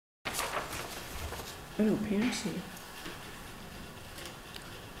I know Pam's here.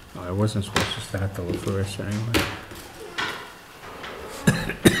 Oh, I wasn't supposed to start till the first anyway.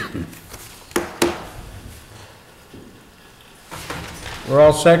 We're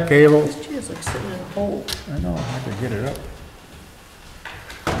all set, Cable. This chair's like sitting in a hole. I know, I could get it up.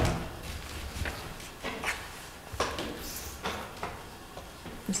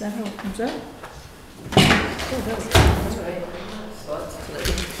 Is that how it comes out? Oh, that's right.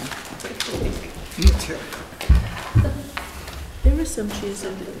 Me too. There are some chairs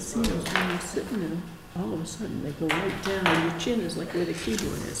at the casinos when you're sitting in them, all of a sudden they go right down and your chin is like where the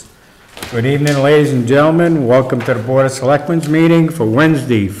keyboard is. Good evening, ladies and gentlemen. Welcome to the Board of Selectmen's meeting for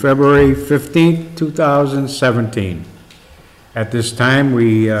Wednesday, February 15th, 2017. At this time,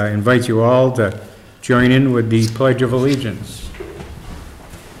 we invite you all to join in with the Pledge of Allegiance.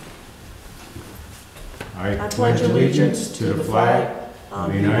 I pledge allegiance to the flag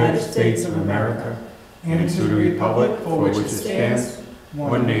of the United States of America and to the republic for which it stands,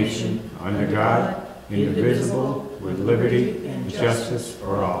 one nation, under God, indivisible, with liberty and justice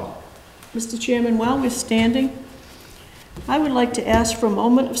for all. Mr. Chairman, while we're standing, I would like to ask for a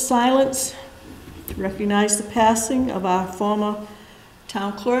moment of silence to recognize the passing of our former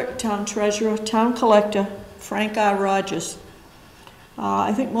town clerk, town treasurer, town collector, Frank R. Rogers.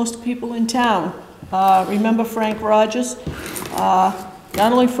 I think most people in town remember Frank Rogers,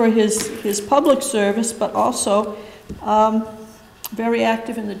 not only for his public service, but also very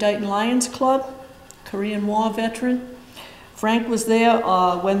active in the Dighton Lions Club, Korean War veteran. Frank was there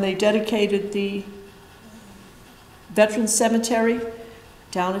when they dedicated the Veterans Cemetery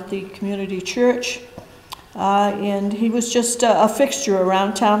down at the community church, and he was just a fixture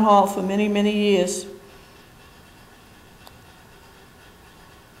around Town Hall for many, many years.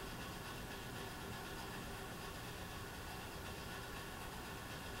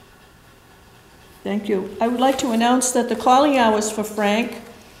 Thank you. I would like to announce that the calling hours for Frank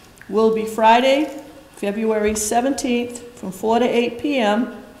will be Friday, February 17th from 4 to 8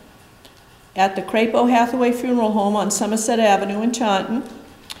 p.m. at the Crapo Hathaway Funeral Home on Somerset Avenue in Taunton.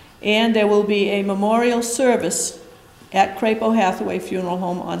 And there will be a memorial service at Crapo Hathaway Funeral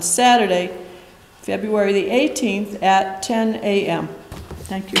Home on Saturday, February the 18th at 10 a.m.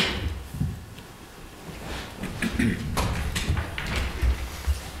 Thank you.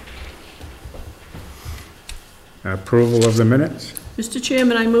 Approval of the minutes. Mr.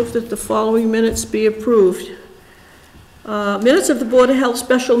 Chairman, I move that the following minutes be approved. Minutes of the Board of Health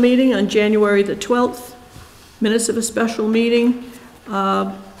special meeting on January the 12th. Minutes of a special meeting,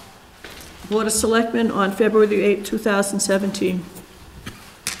 Board of Selectmen on February the 8th, 2017.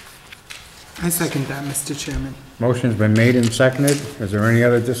 I second that, Mr. Chairman. Motion's been made and seconded. Is there any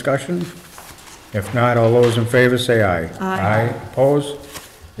other discussion? If not, all those in favor say aye. Aye. Opposed?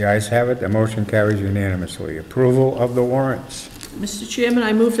 The ayes have it. The motion carries unanimously. Approval of the warrants. Mr. Chairman,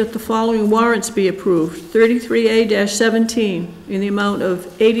 I move that the following warrants be approved. 33A-17 in the amount of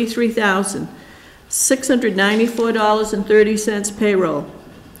 $83,694.30 payroll.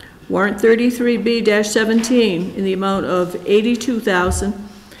 Warrant 33B-17 in the amount of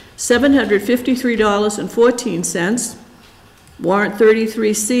 $82,753.14. Warrant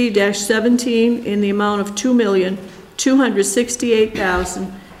 33C-17 in the amount of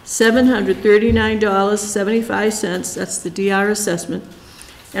 $2,268,739.75, that's the DR assessment,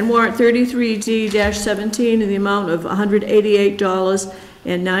 and warrant 33D-17 in the amount of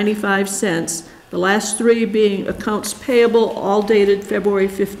 $188.95, the last three being accounts payable, all dated February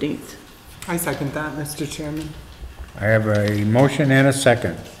 15th. I second that, Mr. Chairman. I have a motion and a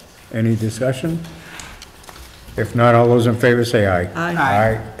second. Any discussion? If not, all those in favor say aye. Aye.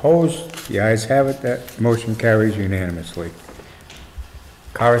 Aye. Opposed? The ayes have it. That motion carries unanimously.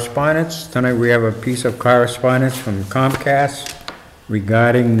 Correspondence. Tonight we have a piece of correspondence from Comcast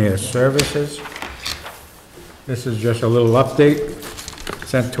regarding their services. This is just a little update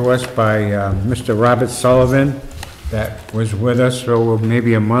sent to us by Mr. Robert Sullivan that was with us for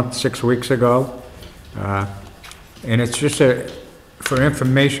maybe a month, 6 weeks ago. And it's just for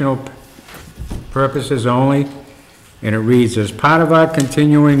informational purposes only. And it reads, as part of our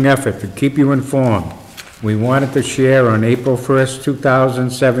continuing effort to keep you informed, we wanted to share on April 1st,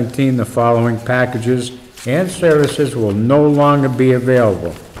 2017, the following packages and services will no longer be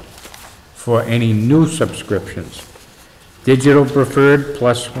available for any new subscriptions. Digital Preferred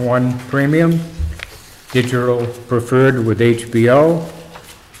 +1 Premium, Digital Preferred with HBO,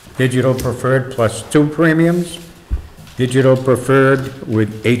 Digital Preferred +2 Premiums, Digital Preferred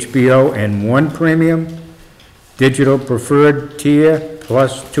with HBO and 1 Premium, Digital Preferred Tier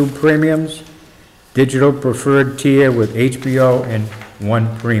 +2 Premiums, Digital Preferred Tier with HBO and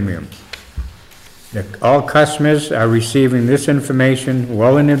 1 Premium. that all customers are receiving this information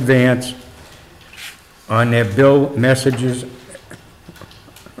well in advance on their bill messages,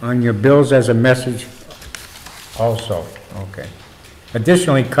 on your bills as a message also, okay.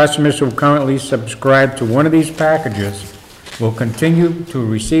 Additionally, customers who currently subscribe to one of these packages will continue to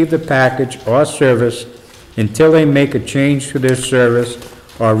receive the package or service until they make a change to their service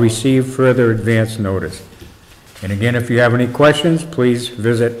or receive further advance notice. And again, if you have any questions, please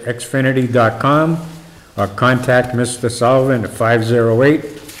visit xfinity.com or contact Mr. Sullivan at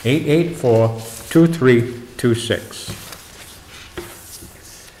 508-884-2326.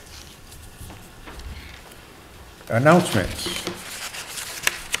 Announcements.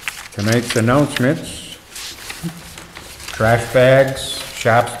 Tonight's announcements: trash bags,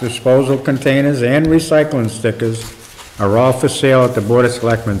 shops disposal containers, and recycling stickers are all for sale at the Board of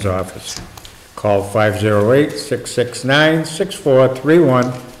Selectmen's office. Call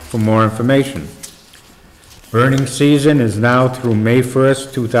 508-669-6431 for more information. Burning season is now through May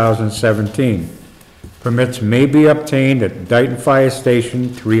 1st, 2017. Permits may be obtained at Dayton Fire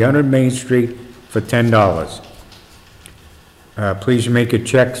Station, 300 Main Street, for $10. Please make your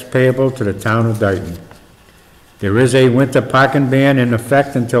checks payable to the town of Dayton. There is a winter parking ban in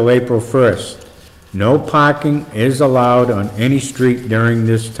effect until April 1st. No parking is allowed on any street during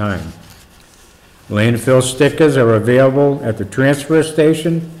this time. Landfill stickers are available at the transfer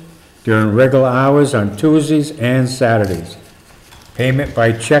station during regular hours on Tuesdays and Saturdays. Payment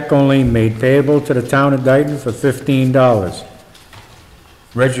by check only made payable to the town of Dayton for $15.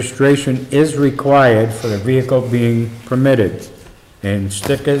 Registration is required for the vehicle being permitted, and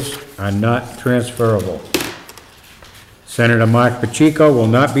stickers are not transferable. Senator Mark Pacheco will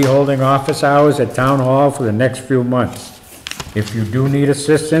not be holding office hours at Town Hall for the next few months. If you do need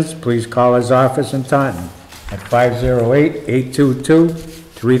assistance, please call his office in Taunton at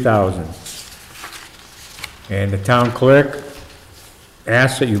 508-822-3000. And the town clerk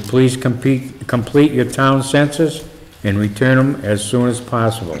asks that you please complete your town census and return them as soon as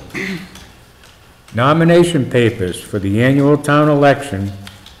possible. Nomination papers for the annual town election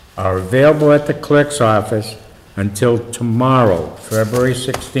are available at the clerk's office until tomorrow, February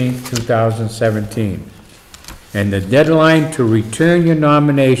 16, 2017. And the deadline to return your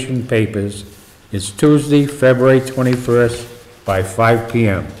nomination papers is Tuesday, February 21st by 5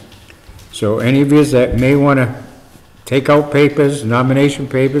 p.m. So any of you that may want to take out papers, nomination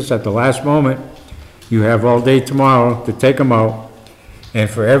papers at the last moment, you have all day tomorrow to take them out. And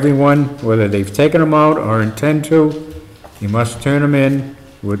for everyone, whether they've taken them out or intend to, you must turn them in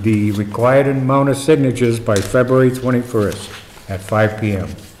with the required amount of signatures by February 21st at 5 p.m.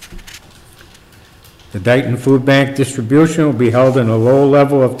 The Dayton Food Bank distribution will be held in the lower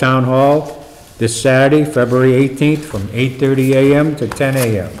level of Town Hall this Saturday, February 18th, from 8:30 a.m. to 10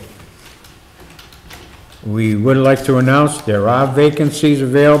 a.m. We would like to announce there are vacancies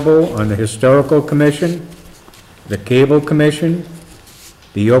available on the Historical Commission, the Cable Commission,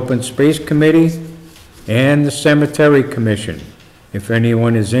 the Open Space Committee, and the Cemetery Commission. If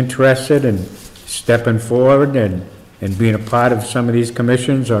anyone is interested in stepping forward and being a part of some of these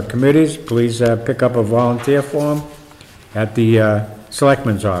commissions or committees, please pick up a volunteer form at the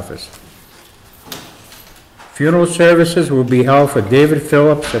Selectmen's office. Funeral services will be held for David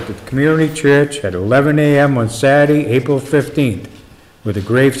Phillips at the Community Church at 11 a.m. on Saturday, April 15th, with a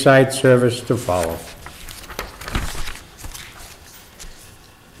graveside service to follow.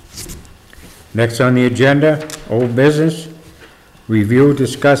 Next on the agenda, old business. Review,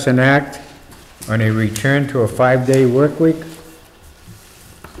 discuss, and act on a return to a 5-day work week.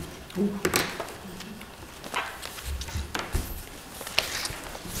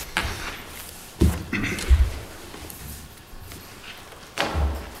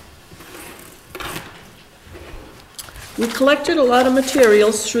 We collected a lot of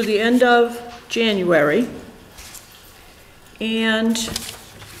materials through the end of January, and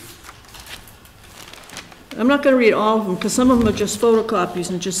I'm not going to read all of them because some of them are just photocopies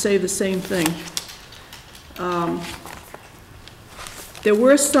and just say the same thing. There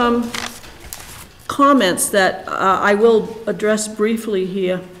were some comments that I will address briefly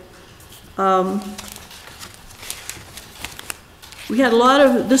here. We had a lot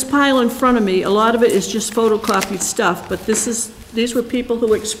of, this pile in front of me, a lot of it is just photocopied stuff, but these were people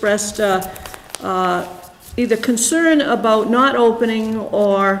who expressed either concern about not opening,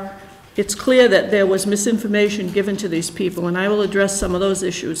 or it's clear that there was misinformation given to these people, and I will address some of those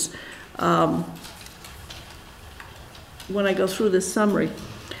issues when I go through this summary.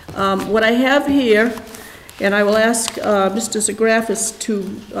 What I have here, and I will ask Mr. Zagrafis to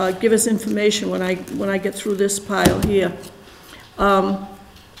give us information when I get through this pile here.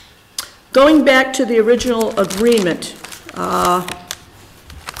 Going back to the original agreement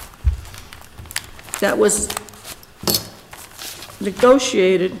that was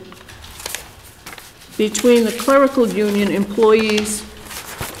negotiated between the clerical union employees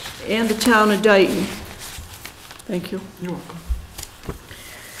and the town of Dayton. Thank you. You're welcome.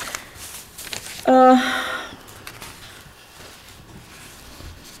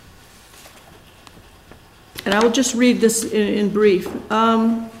 And I will just read this in brief.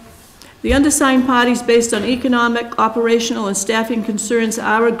 The undersigned parties, based on economic, operational, and staffing concerns,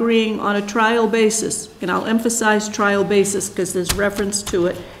 are agreeing on a trial basis, and I'll emphasize trial basis because there's reference to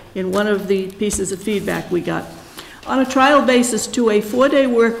it in one of the pieces of feedback we got. On a trial basis to a 4-day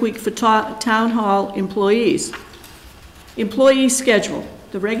work week for town hall employees. Employee schedule.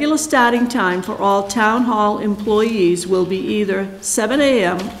 The regular starting time for all town hall employees will be either 7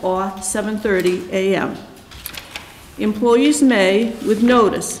 a.m. or 7:30 a.m. Employees may, with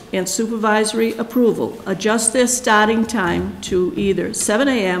notice and supervisory approval, adjust their starting time to either 7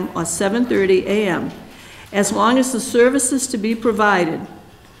 a.m. or 7:30 a.m. as long as the services to be provided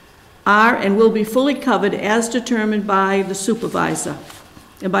are and will be fully covered as determined by the supervisor.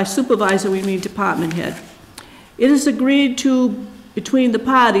 And by supervisor, we mean department head. It is agreed to between the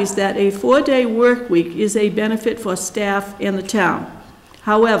parties that a 4-day work week is a benefit for staff and the town.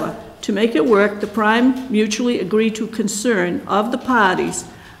 However, to make it work, the prime mutually agreed to concern of the parties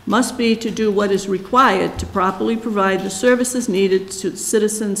must be to do what is required to properly provide the services needed to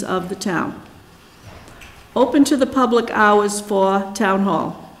citizens of the town. Open to the public hours for Town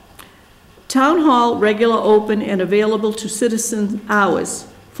Hall. Town Hall regular open and available to citizens hours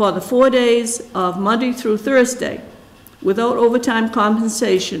for the 4 days of Monday through Thursday without overtime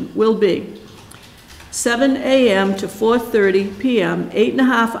compensation will be 7 a.m. to 4:30 p.m.,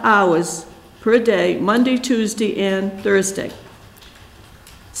 8.5 hours per day, Monday, Tuesday, and Thursday.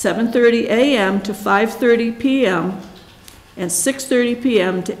 7:30 a.m. to 5:30 p.m. and 6:30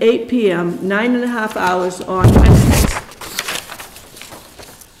 p.m. to 8 p.m., 9.5 hours on Wednesdays.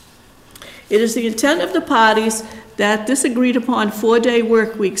 It is the intent of the parties that this agreed-upon 4-day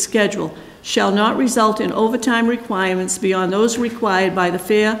work week schedule shall not result in overtime requirements beyond those required by the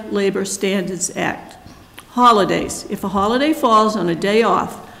Fair Labor Standards Act. Holidays. If a holiday falls on a day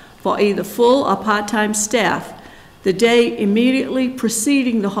off for either full or part-time staff, the day immediately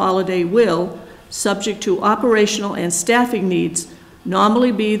preceding the holiday will, subject to operational and staffing needs,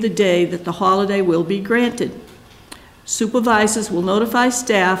 normally be the day that the holiday will be granted. Supervisors will notify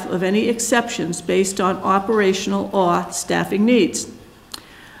staff of any exceptions based on operational or staffing needs.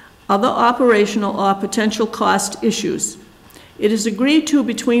 Other operational or potential cost issues. It is agreed to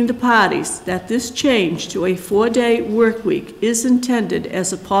between the parties that this change to a 4-day work week is intended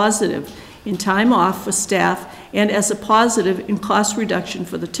as a positive in time off for staff and as a positive in cost reduction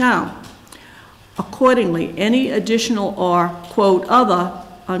for the town. Accordingly, any additional or, quote, other,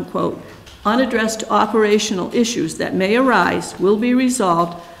 unquote, unaddressed operational issues that may arise will be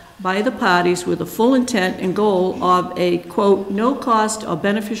resolved by the parties with a full intent and goal of a, quote, no cost or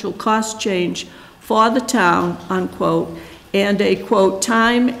beneficial cost change for the town, unquote, and a, quote,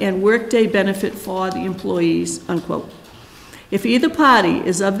 time and workday benefit for the employees, unquote. If either party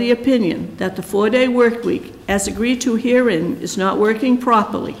is of the opinion that the 4-day work week, as agreed to herein, is not working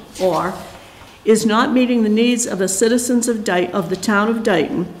properly or is not meeting the needs of the citizens of the town of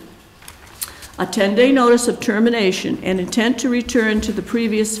Dayton, a 10-day notice of termination and intent to return to the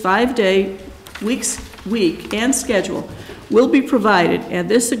previous 5-day week and schedule will be provided, and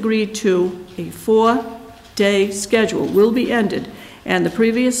this agreed to a 4-day schedule will be ended, and the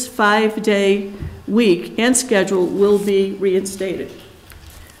previous 5-day week and schedule will be reinstated.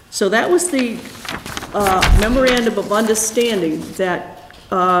 So that was the memorandum of understanding that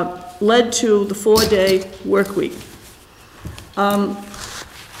led to the 4-day work week.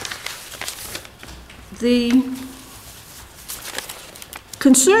 The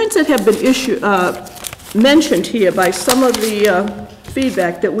concerns that have been mentioned here by some of the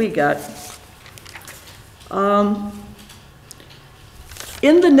feedback that we got,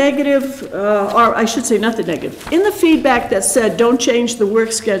 in the negative, or I should say not the negative, in the feedback that said don't change the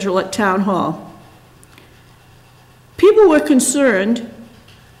work schedule at Town Hall, people were concerned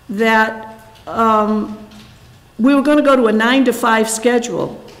that we were going to go to a 9-to-5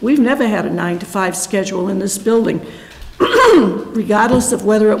 schedule. We've never had a 9-to-5 schedule in this building, regardless of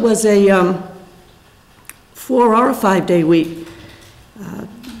whether it was a 4 or a 5-day week.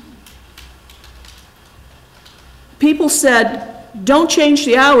 People said, don't change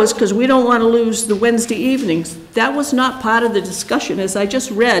the hours because we don't want to lose the Wednesday evenings. That was not part of the discussion. As I just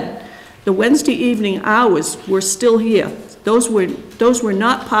read, the Wednesday evening hours were still here. those were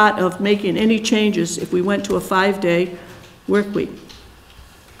not part of making any changes if we went to a 5-day work week.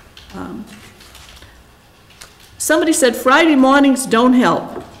 Somebody said Friday mornings don't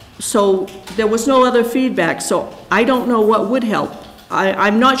help, so there was no other feedback, so I don't know what would help.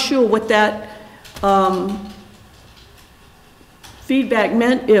 I'm not sure what that feedback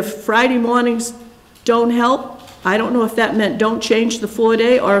meant. If Friday mornings don't help, I don't know if that meant don't change the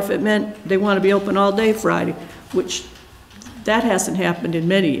 4-day, or if it meant they want to be open all day Friday, which that hasn't happened in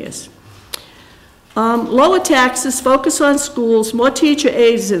many years. Lower taxes, focus on schools, more teacher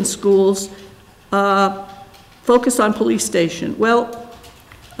aides in schools, focus on police station. Well,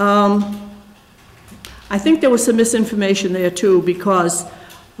 I think there was some misinformation there too, because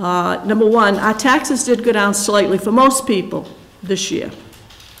number one, our taxes did go down slightly for most people this year.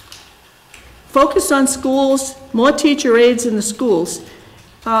 Focus on schools, more teacher aides in the schools.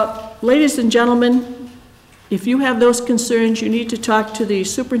 Ladies and gentlemen, if you have those concerns, you need to talk to the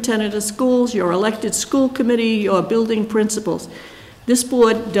superintendent of schools, your elected school committee, your building principals. This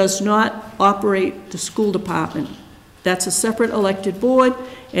board does not operate the school department. That's a separate elected board,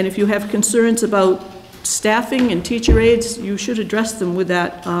 and if you have concerns about staffing and teacher aides, you should address them with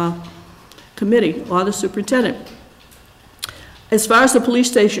that committee or the superintendent. As far as the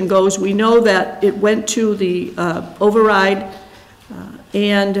police station goes, we know that it went to the override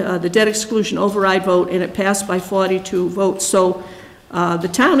and the debt exclusion override vote, and it passed by 42 votes. So the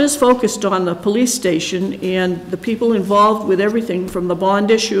town is focused on the police station, and the people involved with everything from the bond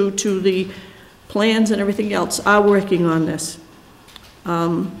issue to the plans and everything else are working on this.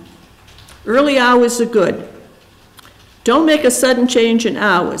 Early hours are good. Don't make a sudden change in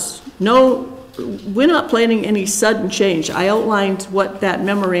hours. No, we're not planning any sudden change. I outlined what that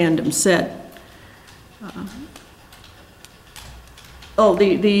memorandum said.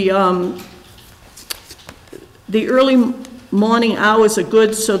 The early morning hours are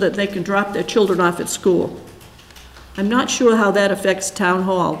good so that they can drop their children off at school. I'm not sure how that affects town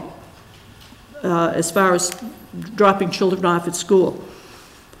hall as far as dropping children off at school.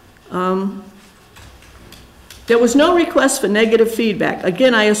 There was no request for negative feedback.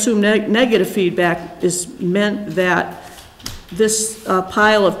 Again, I assume negative feedback is meant that this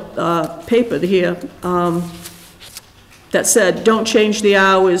pile of paper here that said don't change the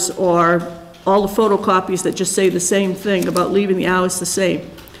hours, or all the photocopies that just say the same thing about leaving the hours the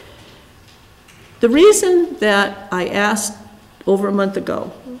same. The reason that I asked over a month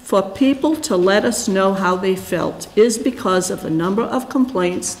ago for people to let us know how they felt is because of the number of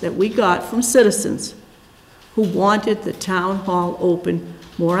complaints that we got from citizens who wanted the town hall open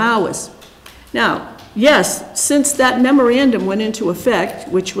more hours. Now, yes, since that memorandum went into effect,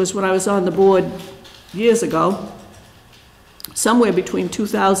 which was when I was on the board years ago, somewhere between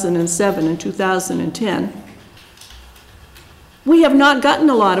 2007 and 2010, we have not gotten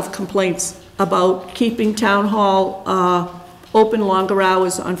a lot of complaints about keeping town hall open longer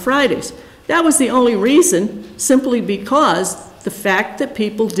hours on Fridays. That was the only reason, simply because the fact that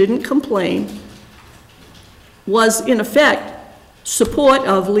people didn't complain was, in effect, support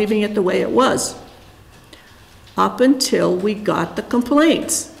of leaving it the way it was, up until we got the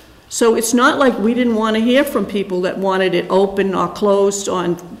complaints. So it's not like we didn't want to hear from people that wanted it open or closed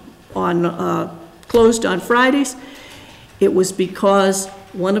on Fridays. It was because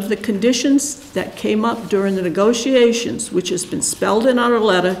one of the conditions that came up during the negotiations, which has been spelled in our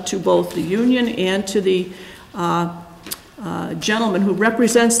letter to both the union and to the gentleman who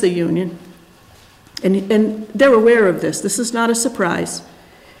represents the union, and they're aware of this, this is not a surprise.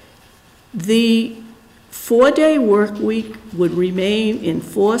 The 4-day work week would remain in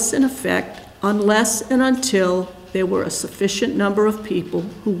force and effect unless and until there were a sufficient number of people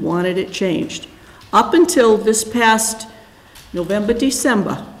who wanted it changed. Up until this past November,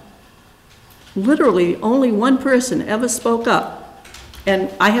 December, literally only one person ever spoke up,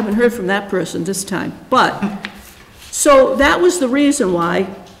 and I haven't heard from that person this time. But, so that was the reason why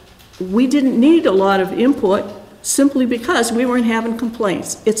we didn't need a lot of input, simply because we weren't having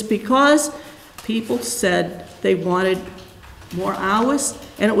complaints. It's because people said they wanted more hours,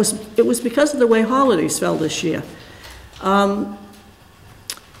 and it was because of the way holidays fell this year.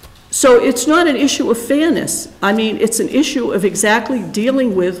 So it's not an issue of fairness. I mean, it's an issue of exactly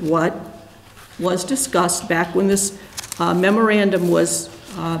dealing with what was discussed back when this memorandum was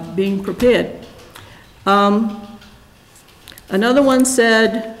being prepared. Another one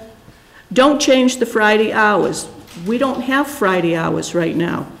said, don't change the Friday hours. We don't have Friday hours right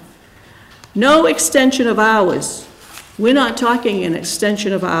now. No extension of hours. We're not talking an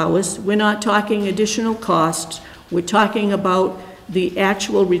extension of hours. We're not talking additional costs. We're talking about the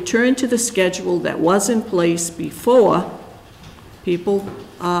actual return to the schedule that was in place before people,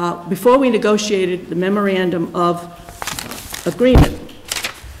 before we negotiated the memorandum of agreement.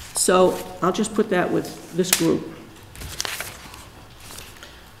 So I'll just put that with this group.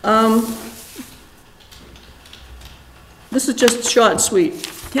 This is just short and sweet.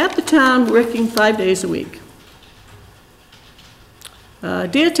 Have the town working 5 days a week.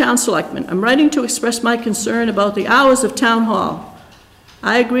 Dear Town Selectmen, I'm writing to express my concern about the hours of Town Hall.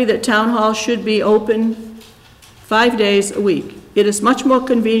 I agree that Town Hall should be open 5 days a week. It is much more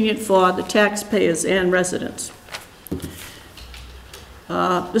convenient for the taxpayers and residents.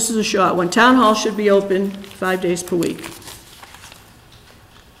 This is a short one. Town Hall should be open 5 days per week.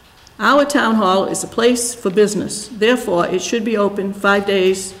 Our Town Hall is a place for business. Therefore, it should be open 5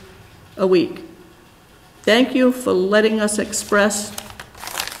 days a week. Thank you for letting us express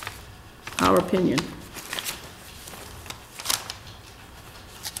our opinion.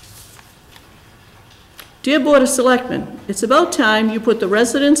 Dear Board of Selectmen, it's about time you put the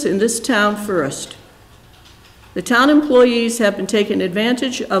residents in this town first. The town employees have been taking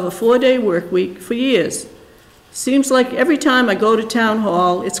advantage of a 4-day work week for years. Seems like every time I go to Town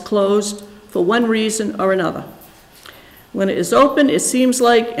Hall, it's closed for one reason or another. When it is open, it seems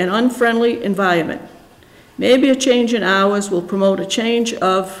like an unfriendly environment. Maybe a change in hours will promote a change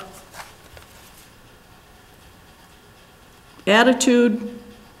of attitude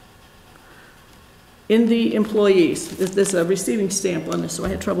in the employees. There's a receiving stamp on this, so I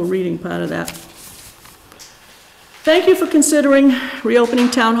had trouble reading part of that. Thank you for considering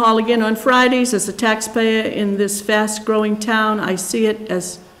reopening Town Hall again on Fridays. As a taxpayer in this fast-growing town, I see it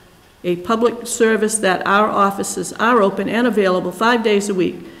as a public service that our offices are open and available 5 days a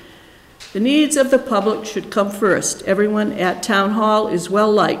week. The needs of the public should come first. Everyone at Town Hall is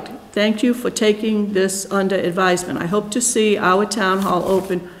well-liked. Thank you for taking this under advisement. I hope to see our Town Hall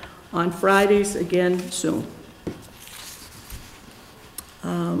open on Fridays again soon.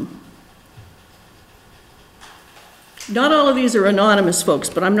 Not all of these are anonymous, folks,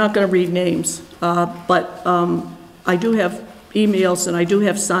 but I'm not going to read names. I do have emails and I do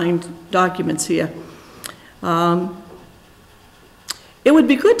have signed documents here. It would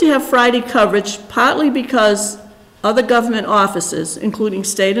be good to have Friday coverage, partly because other government offices, including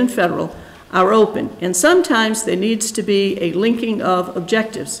state and federal, are open, and sometimes there needs to be a linking of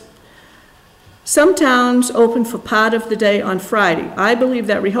objectives. Some towns open for part of the day on Friday. I believe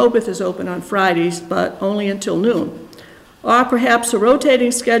that Rehoboth is open on Fridays, but only until noon. Or perhaps a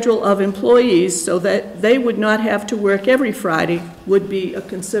rotating schedule of employees so that they would not have to work every Friday would be a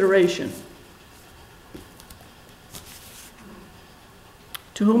consideration.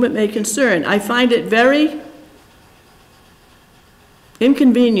 To whom it may concern, I find it very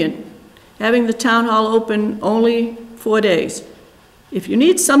inconvenient having the Town Hall open only 4 days. If you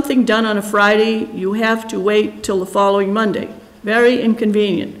need something done on a Friday, you have to wait till the following Monday. Very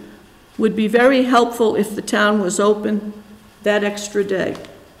inconvenient. Would be very helpful if the town was open that extra day.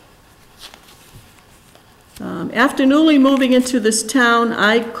 After newly moving into this town,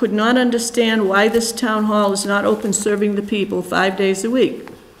 I could not understand why this town hall is not open serving the people 5 days a week.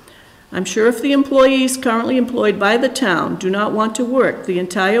 I'm sure if the employees currently employed by the town do not want to work the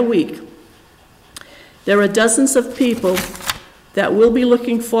entire week, there are dozens of people that will be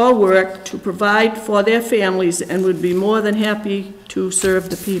looking for work to provide for their families and would be more than happy to serve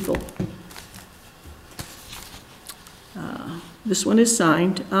the people. This one is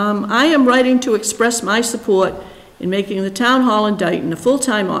signed. I am writing to express my support in making the Town Hall in Dayton a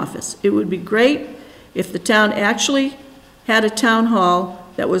full-time office. It would be great if the town actually had a town hall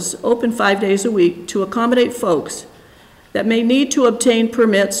that was open 5 days a week to accommodate folks that may need to obtain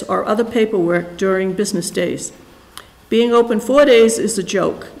permits or other paperwork during business days. Being open 4 days is a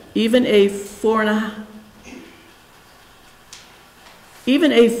joke. Even a four and a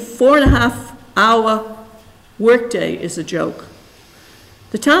half hour workday is a joke.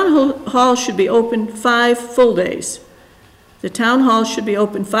 The town hall should be open 5 full days. The town hall should be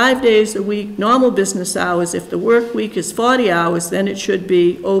open 5 days a week, normal business hours. If the work week is 40 hours, then it should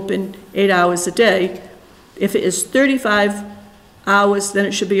be open 8 hours a day. If it is 35 hours, then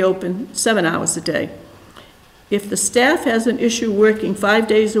it should be open 7 hours a day. If the staff has an issue working 5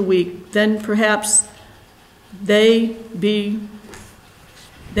 days a week, then perhaps they be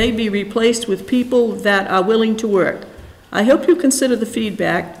replaced with people that are willing to work. I hope you consider the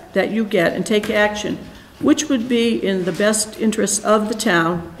feedback that you get and take action, which would be in the best interest of the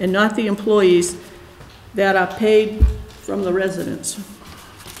town and not the employees that are paid from the residents.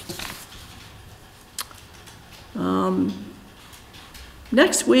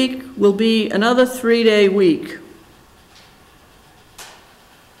 Next week will be another 3-day week.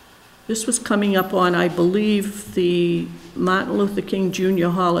 This was coming up on, I believe, the Martin Luther King Jr.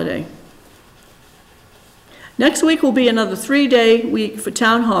 holiday. Next week will be another 3-day week for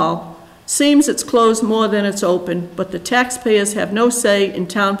Town Hall. Seems it's closed more than it's open, but the taxpayers have no say in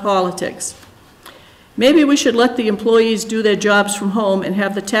town politics. Maybe we should let the employees do their jobs from home and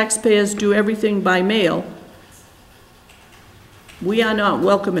have the taxpayers do everything by mail. We are not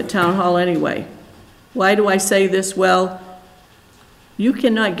welcome at Town Hall anyway. Why do I say this? Well, you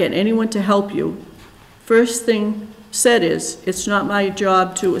cannot get anyone to help you. First thing said is, it's not my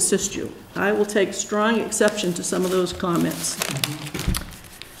job to assist you. I will take strong exception to some of those comments.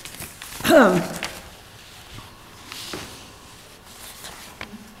 I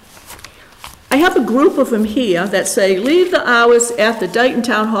have a group of them here that say, leave the hours at the Dayton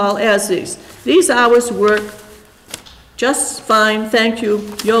Town Hall as is. These hours work just fine, thank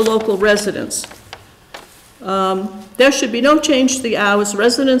you, your local residents. There should be no change to the hours.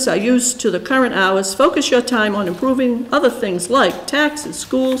 Residents are used to the current hours. Focus your time on improving other things like taxes,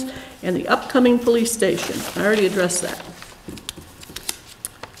 schools, and the upcoming police station. I already addressed that.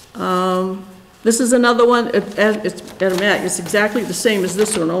 This is another one. It's exactly the same as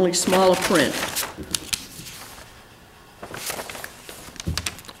this one, only smaller print.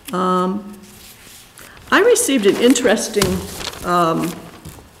 I received an interesting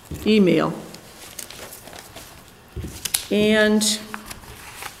email. And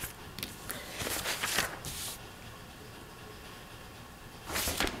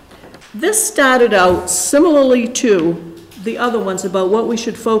this started out similarly to the other ones about what we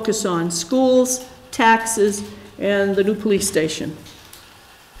should focus on: schools, taxes, and the new police station.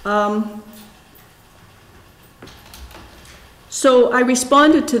 So I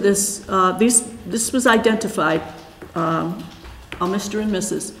responded to this. This was identified on Mr. and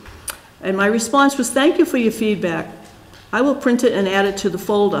Mrs. And my response was, thank you for your feedback. I will print it and add it to the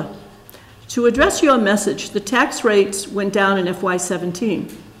folder. To address your message, the tax rates went down in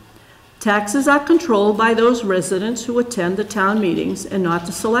FY17. Taxes are controlled by those residents who attend the town meetings and not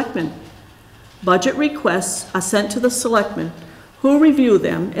the selectmen. Budget requests are sent to the selectmen, who review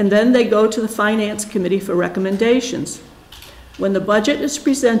them, and then they go to the finance committee for recommendations. When the budget is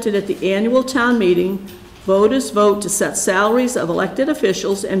presented at the annual town meeting, voters vote to set salaries of elected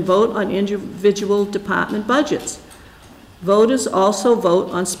officials and vote on individual department budgets. Voters also vote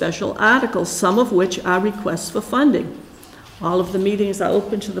on special articles, some of which are requests for funding. All of the meetings are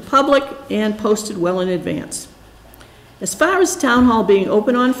open to the public and posted well in advance. As far as Town Hall being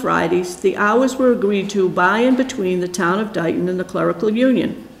open on Fridays, the hours were agreed to by and between the Town of Dayton and the Clerical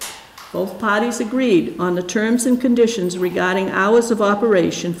Union. Both parties agreed on the terms and conditions regarding hours of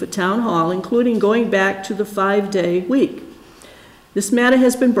operation for Town Hall, including going back to the 5-day week. This matter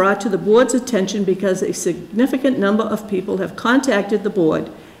has been brought to the board's attention because a significant number of people have contacted the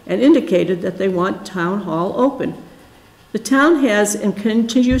board and indicated that they want Town Hall open. The town has and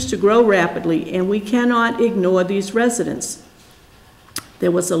continues to grow rapidly, and we cannot ignore these residents.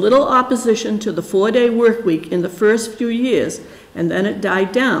 There was a little opposition to the 4-day work week in the first few years, and then it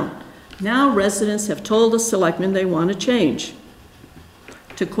died down. Now residents have told the selectmen they want to change.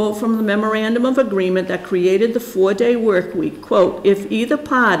 To quote from the memorandum of agreement that created the 4-day work week, quote, if either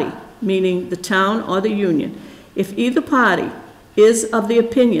party, meaning the town or the union, if either party is of the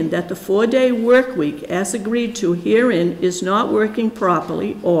opinion that the 4-day work week as agreed to herein is not working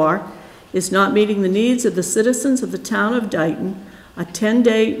properly or is not meeting the needs of the citizens of the town of Dayton, a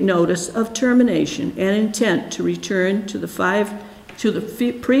 10-day notice of termination and intent to return to the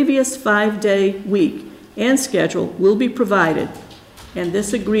previous 5-day week and schedule will be provided, and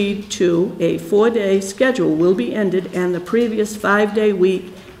this agreed to a 4-day schedule will be ended and the previous 5-day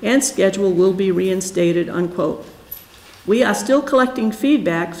week and schedule will be reinstated, unquote. We are still collecting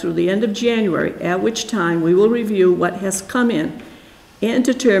feedback through the end of January, at which time we will review what has come in and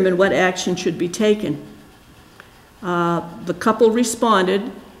determine what action should be taken. The couple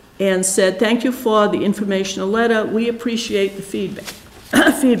responded and said, thank you for the informational letter. We appreciate the feedback.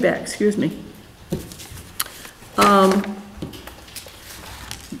 Excuse me.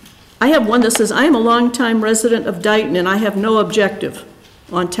 I have one that says, I am a longtime resident of Dayton and I have no objective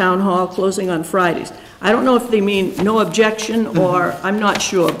on Town Hall closing on Fridays. I don't know if they mean no objection or I'm not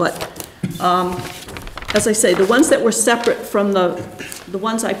sure, but as I say, the ones that were separate from the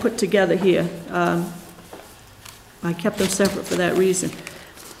ones I put together here, I kept them separate for that reason.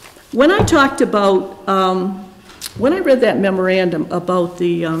 When I talked about, when I read that memorandum about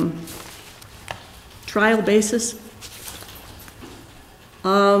the trial basis,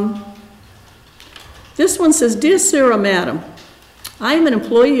 this one says, Dear Sir or Madam, I am an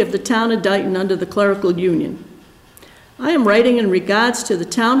employee of the town of Dayton under the Clerical Union. I am writing in regards to the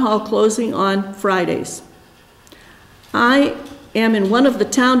town hall closing on Fridays. I am in one of the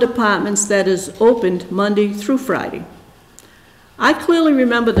town departments that is opened Monday through Friday. I clearly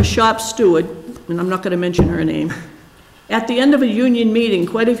remember the shop steward, and I'm not going to mention her name, at the end of a union meeting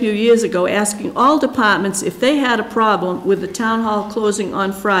quite a few years ago asking all departments if they had a problem with the town hall closing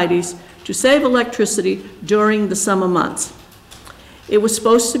on Fridays to save electricity during the summer months. It was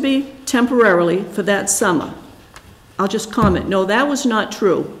supposed to be temporarily for that summer. I'll just comment, no, that was not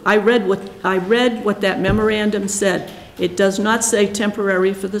true. I read what that memorandum said. It does not say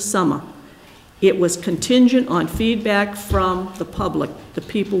temporary for the summer. It was contingent on feedback from the public, the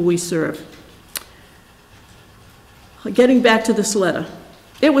people we serve. Getting back to this letter.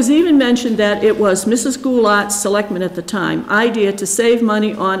 It was even mentioned that it was Mrs. Goulart's, selectman at the time, idea to save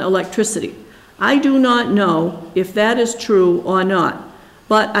money on electricity. I do not know if that is true or not,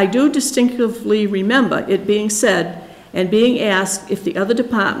 but I do distinctively remember it being said and being asked if the other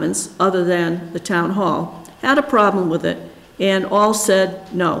departments, other than the town hall, had a problem with it, and all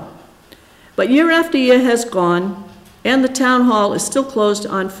said no. But year after year has gone, and the town hall is still closed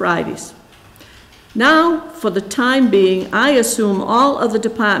on Fridays. Now, for the time being, I assume all other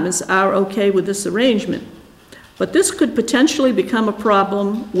departments are okay with this arrangement. But this could potentially become a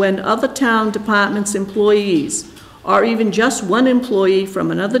problem when other town departments' employees, or even just one employee from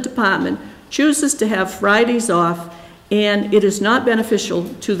another department, chooses to have Fridays off, and it is not beneficial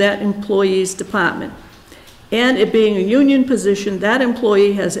to that employee's department. And it being a union position, that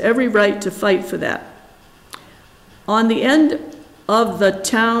employee has every right to fight for that. On the end of the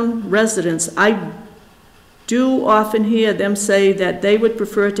town residents, I do often hear them say that they would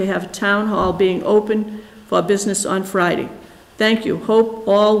prefer to have town hall being open for business on Friday. Thank you. Hope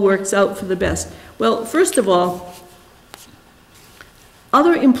all works out for the best. Well, first of all,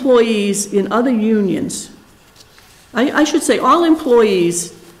 other employees in other unions, I should say all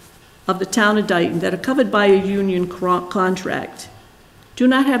employees of the town of Dayton that are covered by a union contract do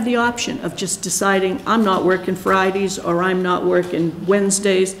not have the option of just deciding I'm not working Fridays or I'm not working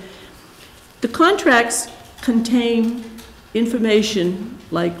Wednesdays. The contracts contain information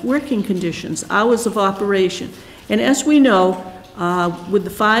like working conditions, hours of operation. And as we know, with the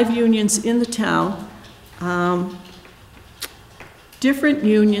 5 unions in the town, different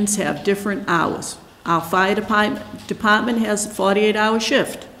unions have different hours. Our fire department has a 48-hour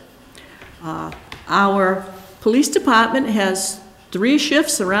shift. Our police department has 3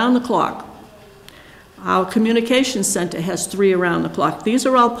 shifts around the clock. Our communications center has 3 around the clock. These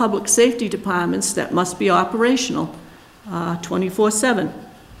are all public safety departments that must be operational 24/7.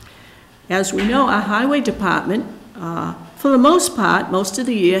 As we know, our highway department, for the most part, most of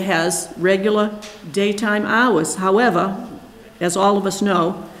the year has regular daytime hours. However, as all of us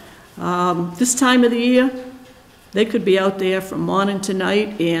know, this time of the year, they could be out there from morning to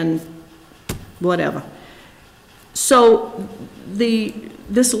night and whatever. So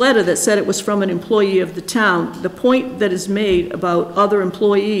this letter that said it was from an employee of the town, the point that is made about other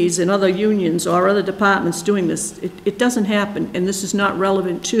employees and other unions or other departments doing this, it doesn't happen, and this is not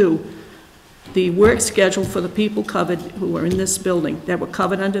relevant to the work schedule for the people covered who are in this building, that were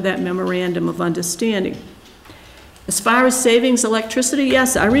covered under that memorandum of understanding. As far as savings electricity,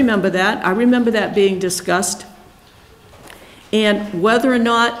 yes, I remember that. I remember that being discussed. And whether or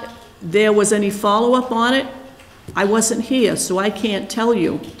not there was any follow-up on it, I wasn't here, so I can't tell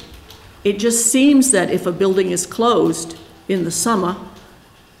you. It just seems that if a building is closed in the summer,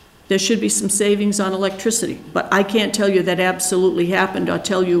 there should be some savings on electricity. But I can't tell you that absolutely happened, or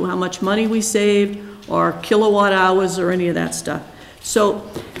tell you how much money we saved, or kilowatt hours, or any of that stuff. So,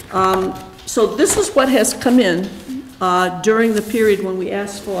 so this is what has come in during the period when we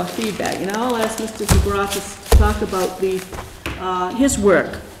asked for feedback. And I'll ask Mr. Zagrafis to talk about his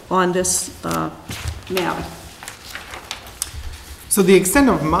work on this matter. So the extent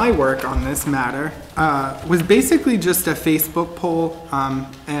of my work on this matter was basically just a Facebook poll,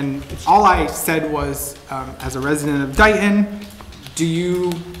 and all I said was, as a resident of Dayton, do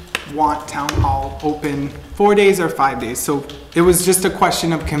you want town hall open 4 days or 5 days? So it was just a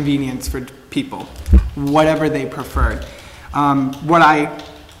question of convenience for people, whatever they preferred. What I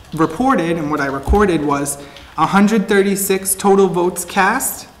reported and what I recorded was 136 total votes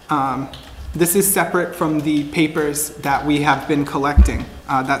cast. This is separate from the papers that we have been collecting,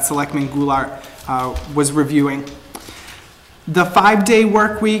 that Selectman Goulart was reviewing. The 5-day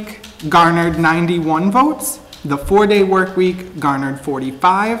work week garnered 91 votes. The 4-day work week garnered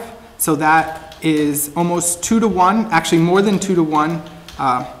 45. So that is almost 2 to 1, actually more than 2 to 1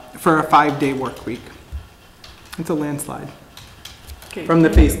 for a 5-day work week. It's a landslide from the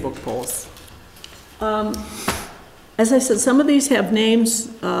Facebook polls. as I said, some of these have names,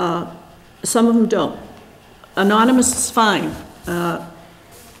 some of them don't. Anonymous is fine. The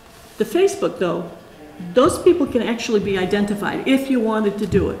Facebook, though, those people can actually be identified if you wanted to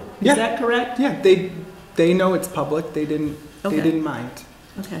do it. Yeah. Is that correct? Yeah, they know it's public. They didn't mind.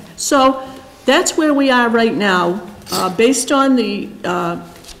 Okay, so that's where we are right now. Based on the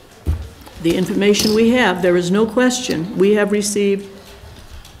information we have, there is no question, we have received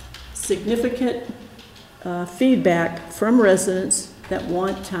significant feedback from residents that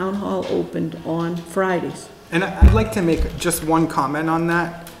want Town Hall opened on Fridays. And I'd like to make just one comment on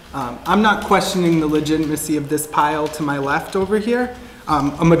that. I'm not questioning the legitimacy of this pile to my left over here,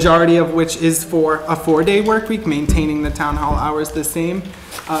 a majority of which is for a 4-day work week, maintaining the town hall hours the same.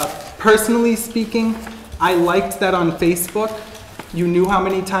 Personally speaking, I liked that on Facebook, you knew how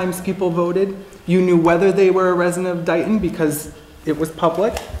many times people voted. You knew whether they were a resident of Dayton because it was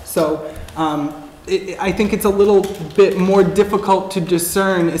public. So I think it's a little bit more difficult to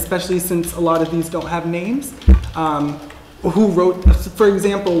discern, especially since a lot of these don't have names. Who wrote, for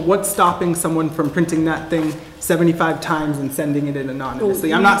example, what's stopping someone from printing that thing 75 times and sending it in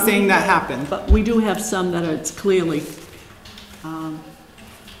anonymously? I'm not saying that happened. But we do have some that are, it's clearly.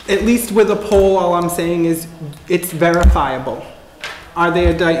 At least with a poll, all I'm saying is it's verifiable. Are they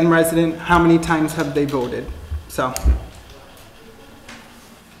a Dayton resident? How many times have they voted? So.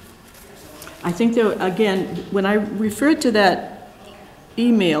 I think there, again, when I referred to that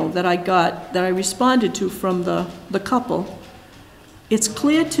email that I got, that I responded to from the couple, it's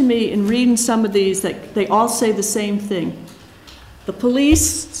clear to me in reading some of these that they all say the same thing. The police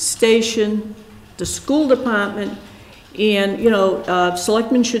station, the school department, and, you know,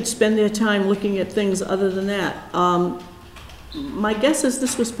 selectmen should spend their time looking at things other than that. My guess is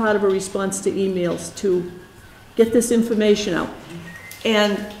this was part of a response to emails to get this information out.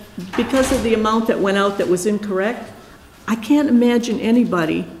 And because of the amount that went out that was incorrect, I can't imagine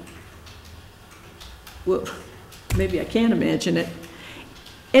anybody, well, maybe I can't imagine it,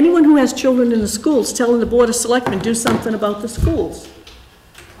 anyone who has children in the schools telling the Board of Selectmen do something about the schools.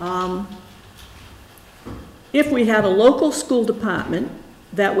 If we had a local school department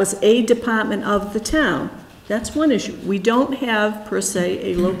that was a department of the town, that's one issue. We don't have, per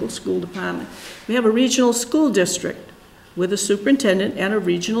se, a local school department. We have a regional school district with a superintendent and a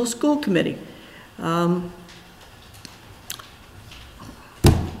regional school committee.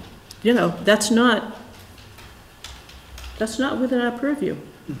 You know, that's not within our purview.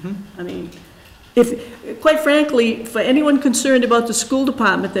 Mm-hmm. I mean, quite frankly, for anyone concerned about the school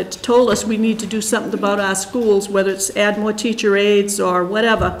department that told us we need to do something about our schools, whether it's add more teacher aides or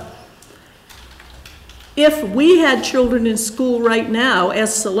whatever, if we had children in school right now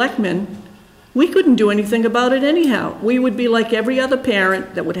as selectmen, we couldn't do anything about it anyhow. We would be like every other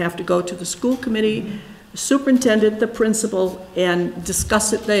parent that would have to go to the school committee, the superintendent, the principal, and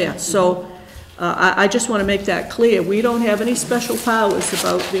discuss it there. So I just want to make that clear. We don't have any special powers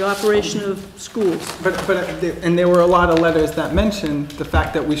about the operation of schools. And there were a lot of letters that mentioned the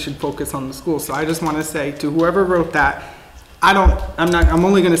fact that we should focus on the schools. So I just want to say to whoever wrote that, I'm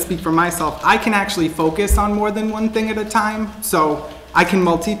only going to speak for myself. I can actually focus on more than one thing at a time. So I can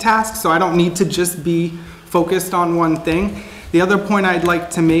multitask, so I don't need to just be focused on one thing. The other point I'd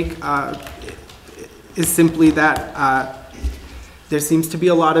like to make is simply that there seems to be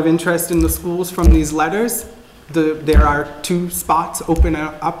a lot of interest in the schools from these letters. There are 2 spots open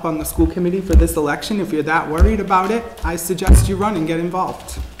up on the school committee for this election. If you're that worried about it, I suggest you run and get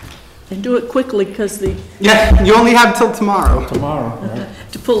involved. And do it quickly, because Yeah, you only have till tomorrow. Tomorrow,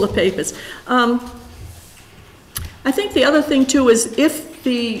 to pull the papers. I think the other thing too is if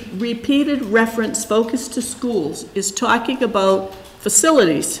the repeated reference focus to schools is talking about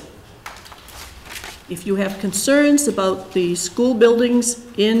facilities, if you have concerns about the school buildings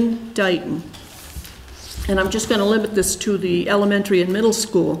in Dayton, and I'm just going to limit this to the elementary and middle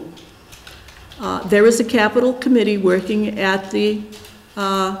school, there is a capital committee working at the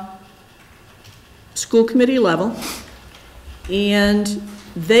school committee level, and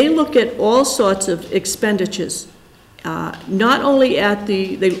they look at all sorts of expenditures. Not only at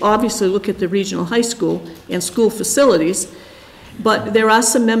they obviously look at the regional high school and school facilities, but there are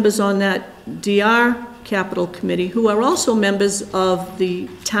some members on that DR Capital Committee who are also members of the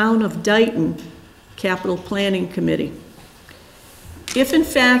Town of Dayton Capital Planning Committee. If in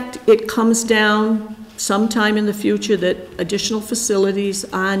fact it comes down sometime in the future that additional facilities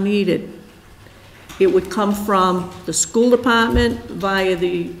are needed, it would come from the school department via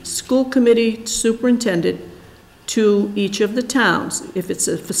the school committee superintendent to each of the towns. If it's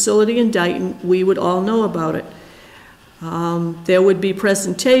a facility in Dayton, we would all know about it. There would be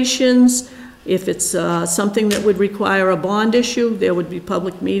presentations. If it's something that would require a bond issue, there would be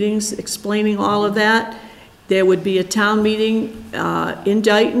public meetings explaining all of that. There would be a town meeting in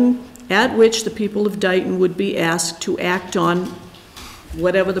Dayton, at which the people of Dayton would be asked to act on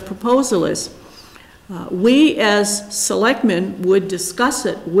whatever the proposal is. We, as selectmen, would discuss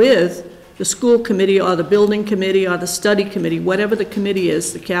it with the school committee or the building committee or the study committee, whatever the committee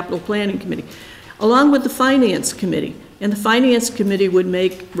is, the capital planning committee, along with the finance committee. And the finance committee would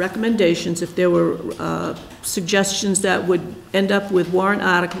make recommendations if there were suggestions that would end up with warrant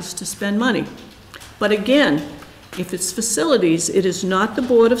articles to spend money. But again, if it's facilities, it is not the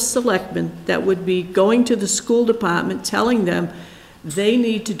Board of Selectmen that would be going to the school department telling them they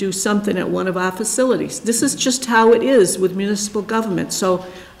need to do something at one of our facilities. This is just how it is with municipal government. So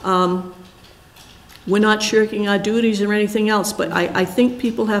we're not shirking our duties or anything else, but I think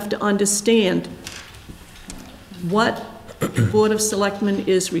people have to understand what the Board of Selectmen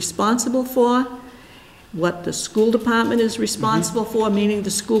is responsible for, what the school department is responsible for, meaning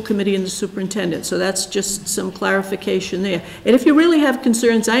the school committee and the superintendent. So that's just some clarification there. And if you really have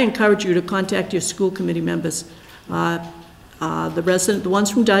concerns, I encourage you to contact your school committee members, the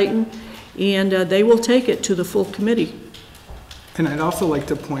ones from Dayton, and they will take it to the full committee. And I'd also like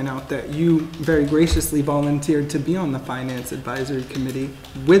to point out that you very graciously volunteered to be on the Finance Advisory Committee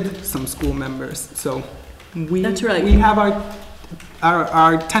with some school members. So That's right. we have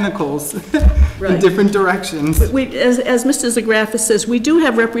our tentacles Right. in different directions. As Mr. Zagrafis says, we do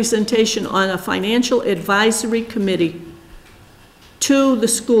have representation on a financial advisory committee to the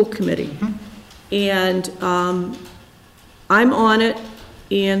school committee. And I'm on it,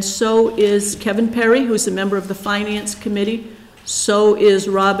 and so is Kevin Perry, who's a member of the finance committee. So is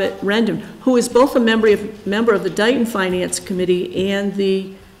Robert Rendon, who is both a member of the Dayton Finance Committee and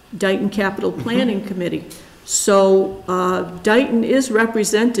the Dayton Capital Planning Committee. So Dayton is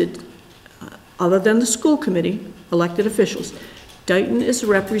represented, other than the school committee, elected officials, Dayton is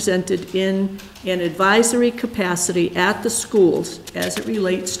represented in an advisory capacity at the schools as it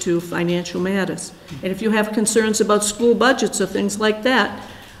relates to financial matters. And if you have concerns about school budgets or things like that,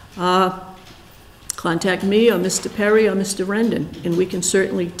 contact me or Mr. Perry or Mr. Rendon, and we can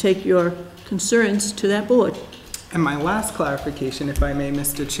certainly take your concerns to that board. And my last clarification, if I may,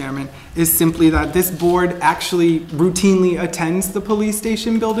 Mr. Chairman, is simply that this board actually routinely attends the police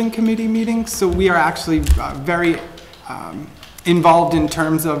station building committee meetings. So we are actually very involved in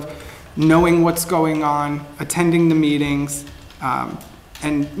terms of knowing what's going on, attending the meetings,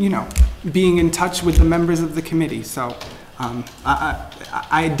 and, you know, being in touch with the members of the committee. So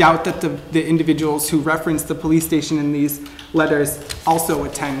I doubt that the individuals who reference the police station in these letters also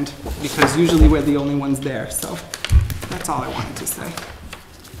attend, because usually we're the only ones there. So that's all I wanted to say.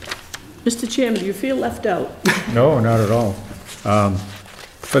 Mr. Chairman, do you feel left out? No, not at all.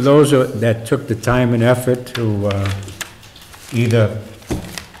 For those that took the time and effort to either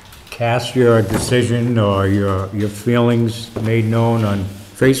cast your decision or your feelings made known on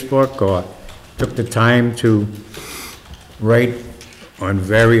Facebook, or took the time to write on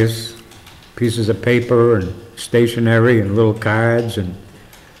various pieces of paper and stationery and little cards, and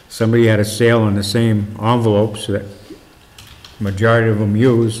somebody had a sale on the same envelopes that majority of them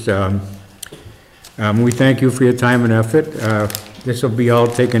used. We thank you for your time and effort. This will be all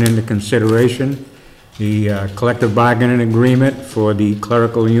taken into consideration. The collective bargaining agreement for the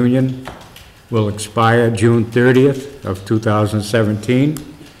clerical union will expire June 30th of 2017.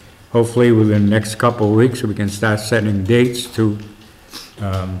 Hopefully within the next couple of weeks we can start setting dates to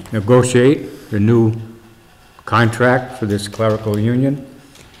negotiate the new contract for this clerical union.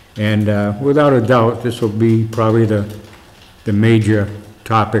 And without a doubt, this will be probably the major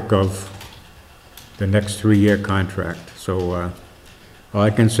topic of the next 3-year contract. So all I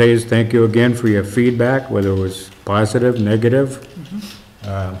can say is thank you again for your feedback, whether it was positive, negative,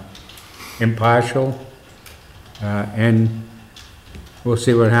 impartial, and we'll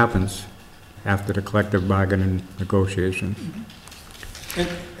see what happens after the collective bargaining negotiation.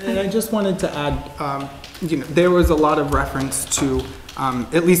 And I just wanted to add, you know, there was a lot of reference to,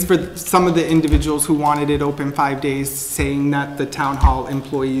 at least for some of the individuals who wanted it open 5 days, saying that the town hall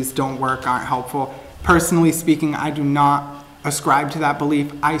employees don't work, aren't helpful. Personally speaking, I do not ascribe to that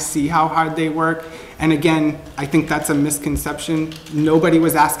belief. I see how hard they work. And again, I think that's a misconception. Nobody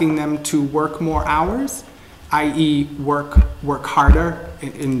was asking them to work more hours, i.e. work harder,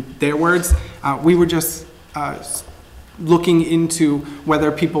 in their words. We were just looking into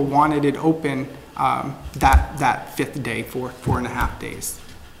whether people wanted it open that 5th day for 4.5 days.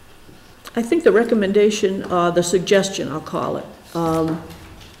 I think the recommendation, the suggestion, I'll call it,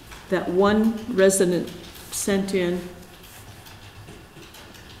 that one resident sent in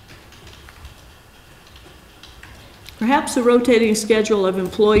Perhaps a rotating schedule of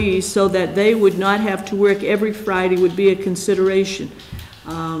employees so that they would not have to work every Friday would be a consideration.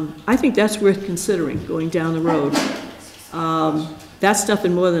 I think that's worth considering, going down the road. That's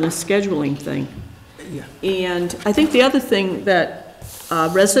nothing more than a scheduling thing. Yeah. And I think the other thing that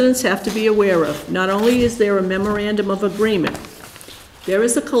residents have to be aware of, not only is there a memorandum of agreement, there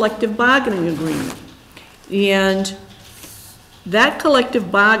is a collective bargaining agreement. And that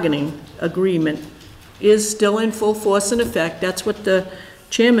collective bargaining agreement is still in full force and effect. That's what the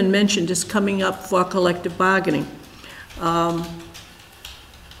chairman mentioned is coming up for collective bargaining.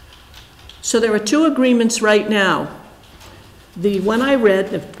 So there are two agreements right now. The one I read,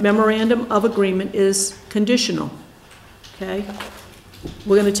 the memorandum of agreement, is conditional, okay?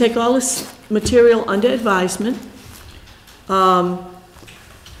 We're going to take all this material under advisement.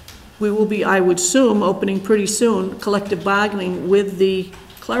 We will be, I would assume, opening pretty soon, collective bargaining with the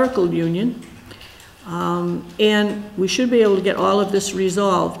clerical union. And we should be able to get all of this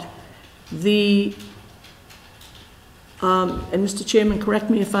resolved. And Mr. Chairman, correct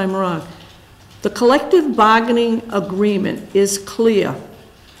me if I'm wrong, the collective bargaining agreement is clear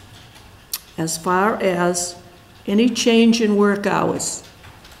as far as any change in work hours.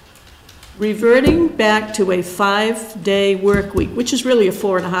 Reverting back to a 5-day work week, which is really a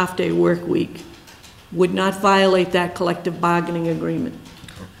 4.5-day work week, would not violate that collective bargaining agreement.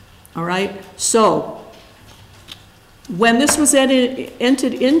 All right? So, when this was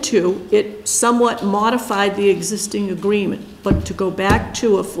entered into, it somewhat modified the existing agreement. But to go back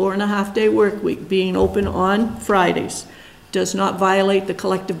to a 4.5-day work week, being open on Fridays, does not violate the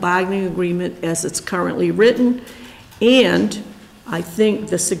collective bargaining agreement as it's currently written. And I think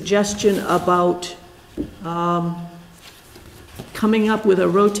the suggestion about coming up with a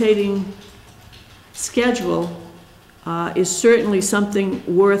rotating schedule is certainly something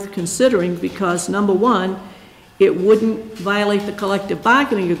worth considering, because number one, it wouldn't violate the collective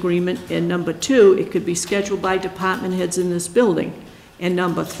bargaining agreement, and number two, it could be scheduled by department heads in this building, and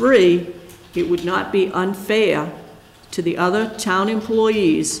number three, it would not be unfair to the other town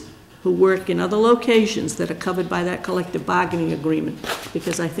employees who work in other locations that are covered by that collective bargaining agreement,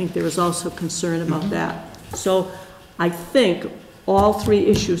 because I think there is also concern about that. So I think all three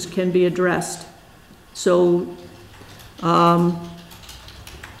issues can be addressed. So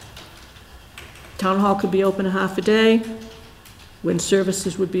Town hall could be open a half a day when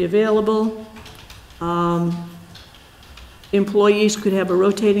services would be available. Employees could have a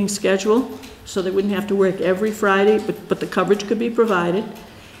rotating schedule, so they wouldn't have to work every Friday, but the coverage could be provided.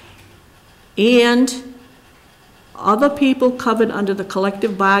 And other people covered under the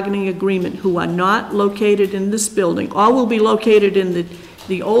collective bargaining agreement who are not located in this building, or will be located in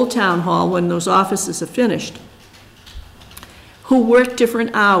the old town hall when those offices are finished, who work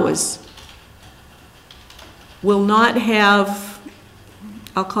different hours, will not have,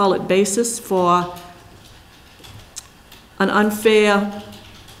 I'll call it basis for an unfair,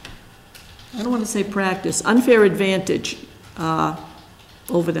 I don't want to say practice, unfair advantage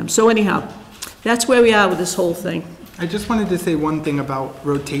over them. So anyhow, that's where we are with this whole thing. I just wanted to say one thing about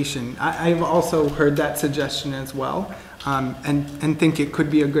rotation. I've also heard that suggestion as well, and think it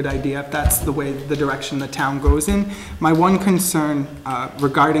could be a good idea if that's the way, the direction the town goes in. My one concern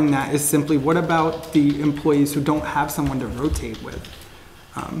regarding that is simply, what about the employees who don't have someone to rotate with?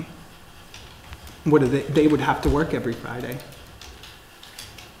 What do they would have to work every Friday?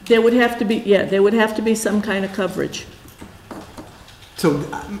 There would have to be, yeah, there would have to be some kind of coverage. So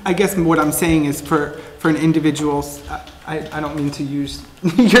I guess what I'm saying is for an individual, I don't mean to use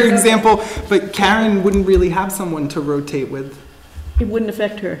your example, but Karen wouldn't really have someone to rotate with. It wouldn't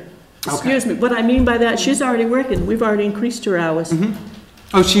affect her. Okay. Excuse me, what I mean by that, she's already working. We've already increased her hours. Mm-hmm.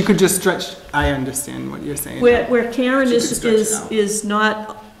 Oh, she could just stretch. I understand what you're saying. Where Karen is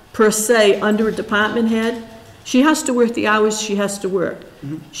not per se under a department head, she has to work the hours she has to work.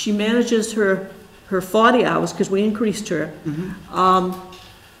 Mm-hmm. She manages her 40 hours, because we increased her, mm-hmm.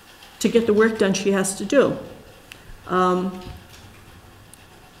 To get the work done she has to do.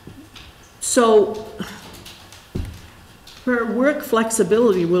 So her work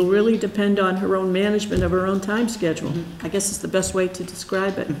flexibility will really depend on her own management of her own time schedule. Mm-hmm. I guess it's the best way to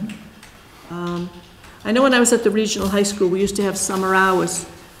describe it. Mm-hmm. I know when I was at the regional high school, we used to have summer hours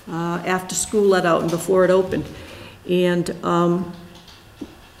after school let out and before it opened. And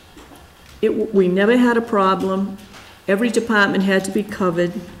we never had a problem. Every department had to be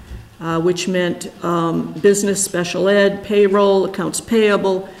covered, which meant business, special ed, payroll, accounts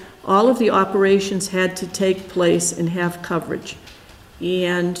payable. All of the operations had to take place and have coverage.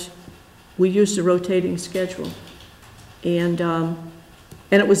 And we used a rotating schedule. And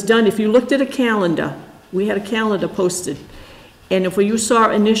it was done, if you looked at a calendar, we had a calendar posted. And if you saw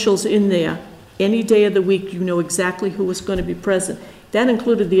initials in there, any day of the week, you know exactly who was going to be present. That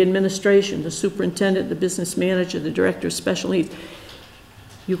included the administration, the superintendent, the business manager, the director of special needs.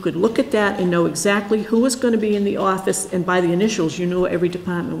 You could look at that and know exactly who was going to be in the office, and by the initials, you knew every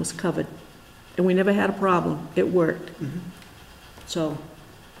department was covered. And we never had a problem. It worked. So,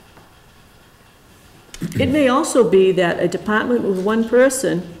 it may also be that a department with one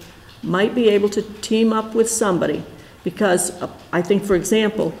person might be able to team up with somebody, because I think, for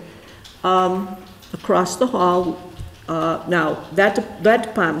example, across the hall, now, that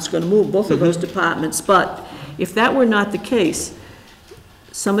department's going to move, both of those departments, but if that were not the case,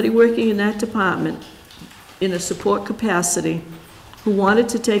 somebody working in that department in a support capacity who wanted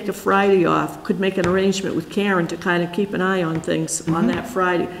to take a Friday off could make an arrangement with Karen to kind of keep an eye on things on that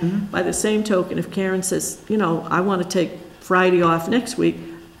Friday. By the same token, if Karen says, you know, I want to take Friday off next week,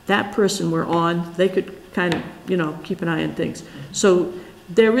 that person we're on, they could kind of, you know, keep an eye on things. So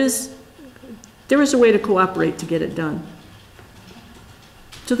there is a way to cooperate to get it done,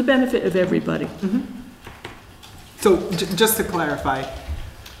 to the benefit of everybody. So just to clarify,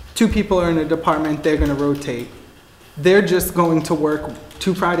 2 people are in a department, they're gonna rotate. They're just going to work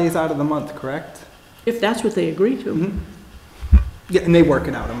 2 Fridays out of the month, correct? If that's what they agree to. Yeah, and they work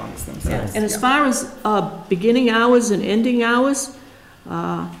it out amongst Yeah. themselves. And as far as beginning hours and ending hours,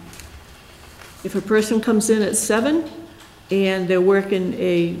 if a person comes in at 7 and they're working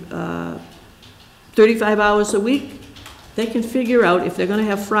 35 hours a week, they can figure out, if they're going to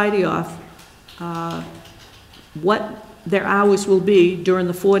have Friday off, what their hours will be during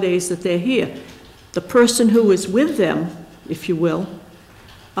the 4 days that they're here. The person who is with them, if you will,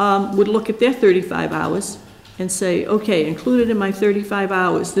 would look at their 35 hours and say, okay, included in my 35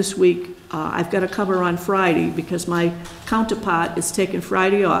 hours this week, I've got to cover on Friday because my counterpart is taking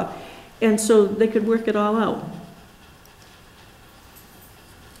Friday off. And so they could work it all out.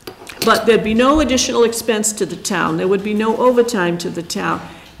 But there'd be no additional expense to the town. There would be no overtime to the town.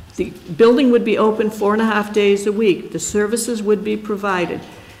 The building would be open 4.5 days a week. The services would be provided.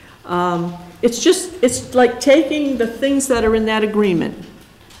 It's like taking the things that are in that agreement,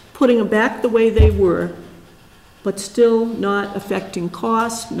 putting them back the way they were, but still not affecting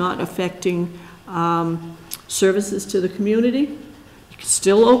cost, not affecting services to the community. You can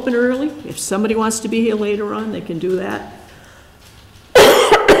still open early. If somebody wants to be here later on, they can do that.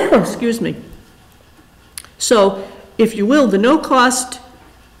 Excuse me. So, if you will, the no-cost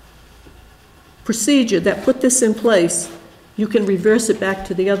procedure that put this in place, you can reverse it back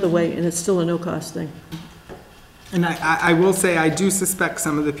to the other way, and it's still a no-cost thing. And I will say, I do suspect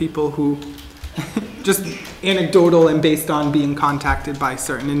some of the people who, just anecdotal and based on being contacted by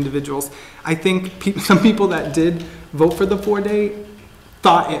certain individuals, I think some people that did vote for the 4-day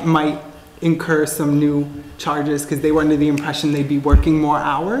thought it might incur some new charges because they were under the impression they'd be working more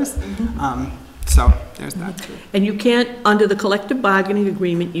hours. So there's that too. And you can't, under the collective bargaining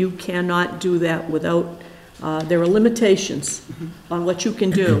agreement, you cannot do that without, there are limitations on what you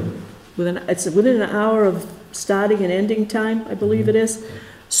can do. It's within an hour of starting and ending time, I believe it is.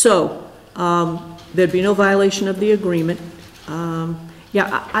 So there'd be no violation of the agreement.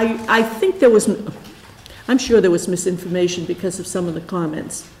 Yeah, I think there was, I'm sure there was misinformation because of some of the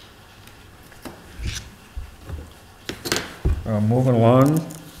comments. Moving along,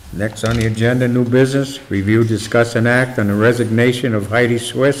 next on the agenda, new business, review, discuss, and act on the resignation of Heidi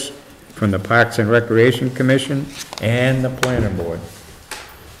Swiss from the Parks and Recreation Commission and the Planning Board.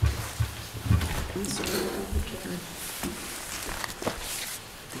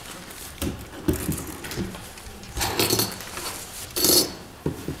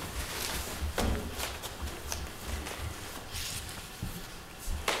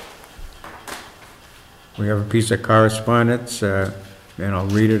 We have a piece of correspondence, and I'll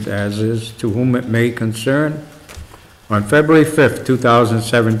read it as is. To whom it may concern, on February 5th,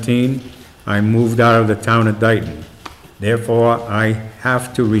 2017, I moved out of the town of Dayton. Therefore, I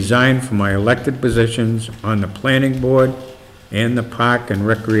have to resign from my elected positions on the Planning Board and the Park and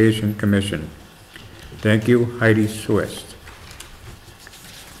Recreation Commission. Thank you, Heidi Swiss.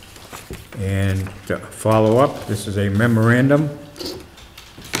 And to follow up, this is a memorandum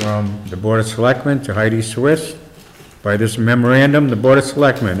from the Board of Selectmen to Heidi Swiss. By this memorandum, the Board of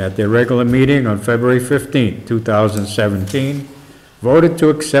Selectmen, at their regular meeting on February 15, 2017, voted to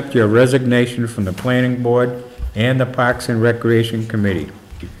accept your resignation from the Planning Board and the Parks and Recreation Committee.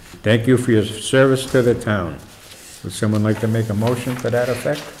 Thank you for your service to the town. Would someone like to make a motion to that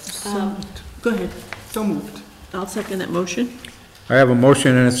effect? Go ahead. So moved. I'll second that motion. I have a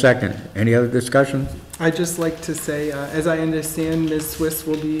motion and a second. Any other discussion? I'd just like to say, as I understand, Ms. Swiss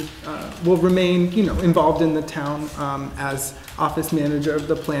will remain, involved in the town as office manager of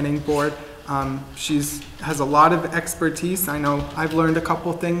the planning board. Has a lot of expertise. I know I've learned a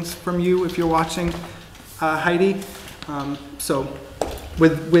couple things from you if you're watching, Heidi. So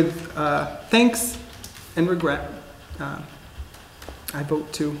with thanks and regret, I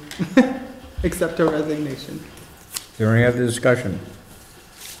vote to accept her resignation. Is there any other discussion?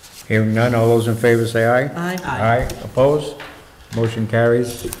 Hearing none, all those in favor say aye. Aye. Aye. Opposed? Motion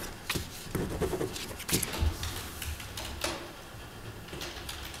carries.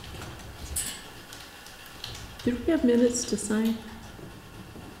 Did we have minutes to sign?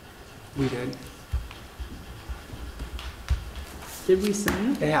 We did. Did we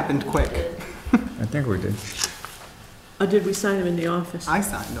sign them? It happened quick. I think we did. Or did we sign them in the office? I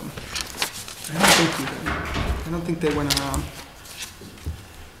signed them. I don't think you did. I don't think they went around.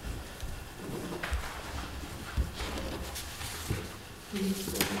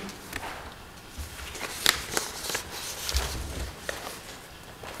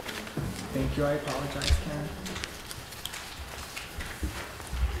 Thank you, I apologize, Karen.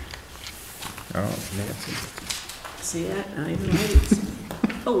 Oh, Nancy. See that? I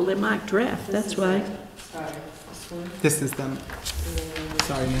know. Oh, they're marked draft, that's why. Sorry, this one, This is them. and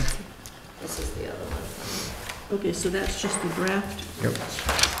Sorry, Nancy. this is the other one. Okay, so that's just the draft. Yep.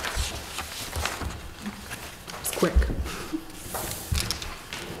 It's quick.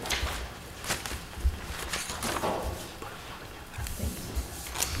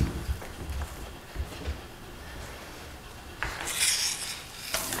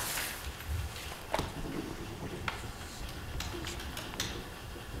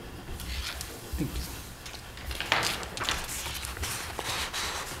 Thank you.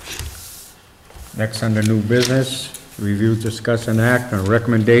 Next, under new business, review, discuss, and act on a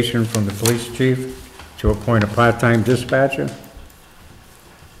recommendation from the police chief to appoint a part-time dispatcher.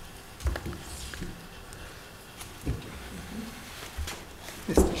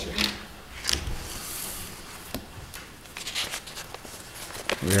 Mr. Chair.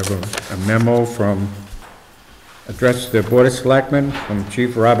 We have a memo addressed to the Board of Selectmen from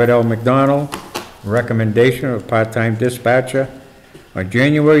Chief Robert L. McDonald, recommendation of a part-time dispatcher. On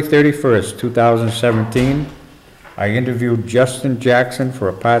January 31st, 2017, I interviewed Justin Jackson for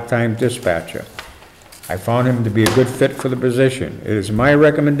a part-time dispatcher. I found him to be a good fit for the position. It is my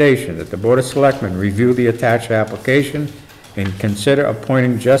recommendation that the Board of Selectmen review the attached application and consider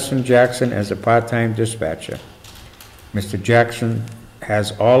appointing Justin Jackson as a part-time dispatcher. Mr. Jackson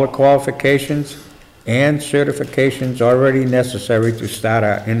has all the qualifications and certifications already necessary to start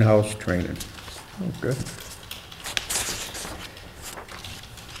our in-house training. Oh, good.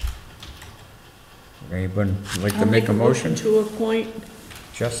 Anybody like to I'll make a motion? To appoint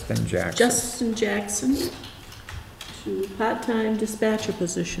Justin Jackson. Justin Jackson to part-time dispatcher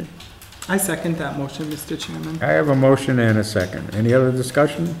position. I second that motion, Mr. Chairman. I have a motion and a second. Any other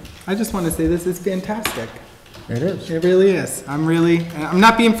discussion? I just want to say this is fantastic. It is. It really is. I'm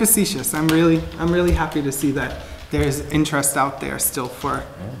not being facetious. I'm really happy to see that there's interest out there still for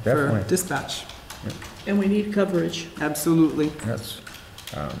definitely. dispatch. And we need coverage. Absolutely. Yes.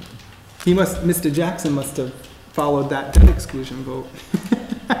 Mr. Jackson must have followed that debt exclusion vote.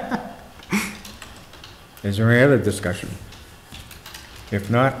 Is there any other discussion?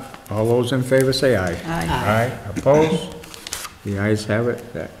 If not, all those in favor say aye. Aye. Aye. Opposed? The ayes have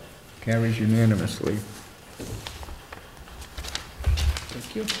it. That carries unanimously.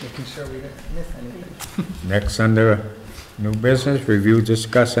 Thank you. Making sure we didn't miss anything. Next, under new business, review,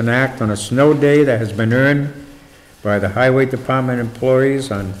 discuss, and act on a snow day that has been earned by the Highway Department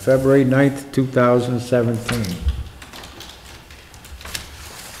employees on February 9th, 2017.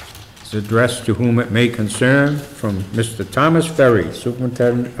 It's addressed to whom it may concern from Mr. Thomas Ferry,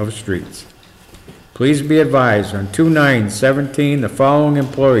 Superintendent of Streets. Please be advised, on 2/9/17, the following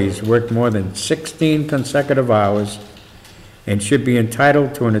employees worked more than 16 consecutive hours and should be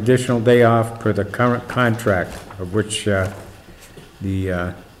entitled to an additional day off per the current contract, of which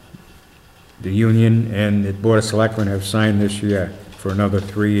the union and the Board of Selectmen have signed this year for another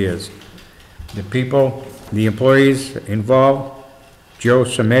 3 years. The employees involved: Joe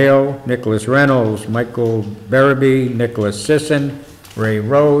Sameo, Nicholas Reynolds, Michael Berube, Nicholas Sisson, Ray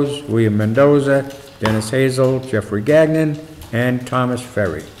Rose, William Mendoza, Dennis Hazel, Jeffrey Gagnon, and Thomas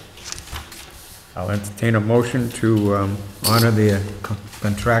Ferry. I'll entertain a motion to honor the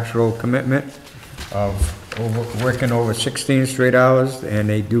contractual commitment of working over 16 straight hours, and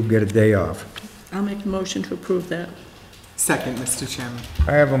they do get a day off. I'll make a motion to approve that. Second, Mr. Chairman.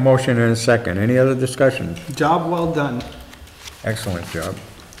 I have a motion and a second. Any other discussion? Job well done. Excellent job.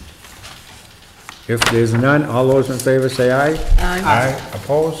 If there's none, all those in favor say aye. Aye. Aye.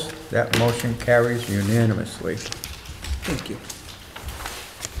 Opposed? That motion carries unanimously. Thank you.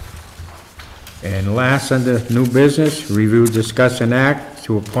 And last, under new business, review, discuss, and act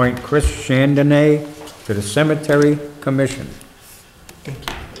to appoint Chris Chandonnet to the Cemetery Commission. Thank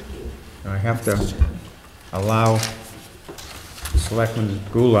you. I have to allow Selectman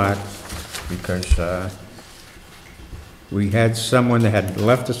Goulart, because we had someone that had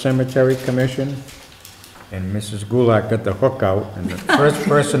left the Cemetery Commission, and Mrs. Goulart got the hook out, and the first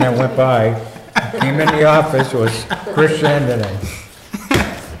person that went by, came in the office, was Chris Chandonnet.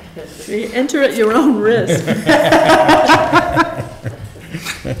 You enter at your own risk.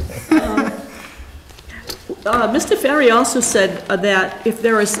 Mr. Ferry also said that if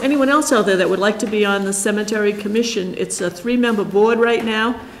there is anyone else out there that would like to be on the cemetery commission, it's a 3-member board right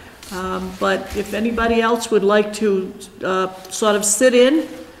now, but if anybody else would like to sort of sit in,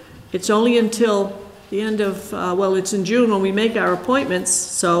 it's only until the end of, well, it's in June when we make our appointments,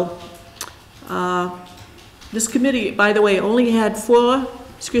 so this committee, by the way, only had 3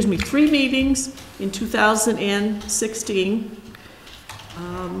 meetings in 2016.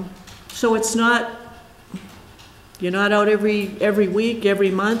 So it's not, you're not out every week,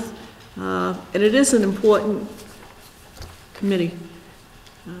 every month, and it is an important committee.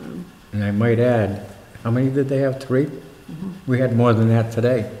 And I might add, how many did they have, 3? We had more than that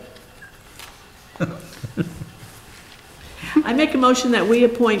today. I make a motion that we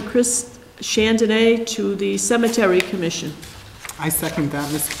appoint Chris Chandonnet to the Cemetery Commission. I second that,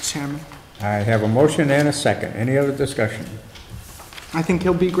 Mr. Chairman. I have a motion and a second. Any other discussion? I think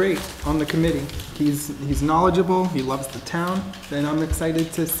he'll be great on the committee. He's knowledgeable, he loves the town, and I'm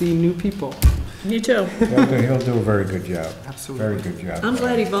excited to see new people. Me too. He'll do a very good job. Absolutely. Very good job. I'm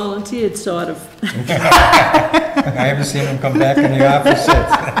glad he volunteered, sort of. I haven't seen him come back in the office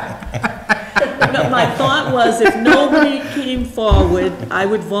since. No, my thought was if nobody came forward, I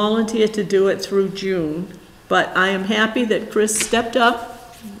would volunteer to do it through June. But I am happy that Chris stepped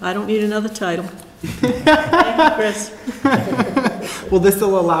up. I don't need another title. Thank you, Chris. Well, this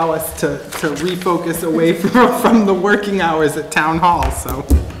will allow us to refocus away from the working hours at Town Hall, so.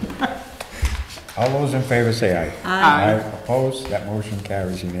 All those in favor say aye. Aye. Opposed? That motion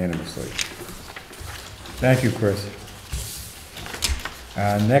carries unanimously. Thank you, Chris.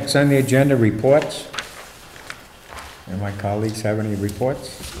 Next on the agenda, reports. Do my colleagues have any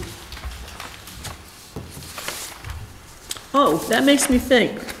reports? Oh, that makes me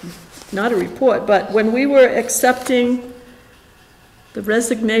think, not a report, but when we were accepting the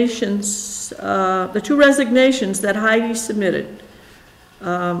resignations, the 2 resignations that Heidi submitted,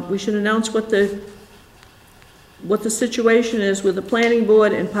 we should announce what the situation is with the planning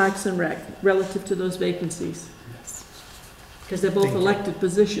board and Parks and Rec relative to those vacancies. Because they're both elected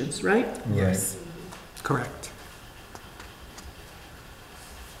positions, right? Yes. Correct.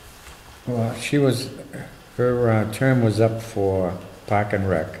 Well, her term was up for Park and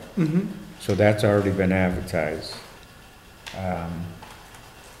Rec, so that's already been advertised.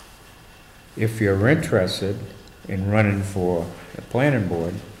 If you're interested in running for the planning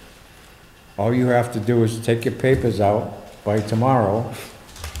board, all you have to do is take your papers out by tomorrow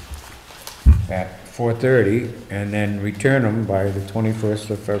at 4:30 and then return them by the 21st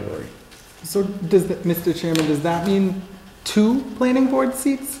of February. So Mr. Chairman, does that mean 2 planning board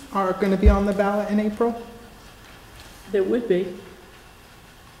seats are going to be on the ballot in April? There would be.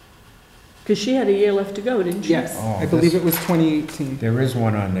 Because she had a year left to go, didn't she? Yes, Oh, I believe this- it was 2018. There is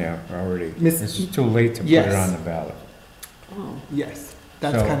one on there already. Miss- This is too late to put Yes. it on the ballot. Oh, Yes,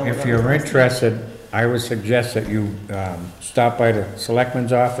 that's kind of So what if I you're was asking. interested, I would suggest that you stop by the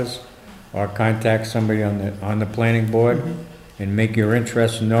Selectmen's office or contact somebody on the planning board and make your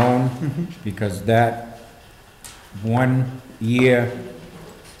interest known, because that 1 year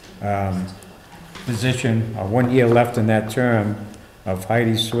position, or 1 year left in that term of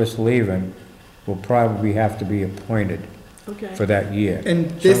Heidi Swiss leaving, will probably have to be appointed okay. for that year.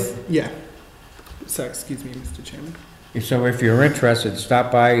 And this, yeah. So, excuse me, Mr. Chairman. So if you're interested,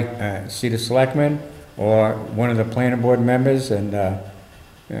 stop by, see the selectmen or one of the planning board members, and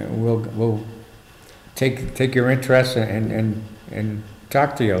we'll take your interest and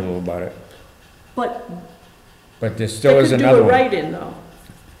talk to you a little about it. But But there still is they could another do a one. write-in, though.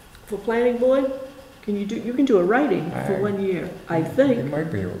 For planning board, you can do a writing for 1 year, I You think.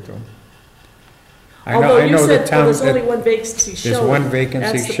 might be able to. Although I you know the said, town, there's only one vacancy shown. there's one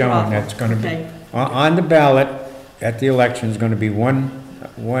vacancy That's the shown problem. that's gonna be, Okay. on the ballot at the election is gonna be one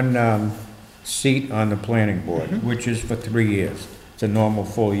seat on the planning board, which is for 3 years. It's a normal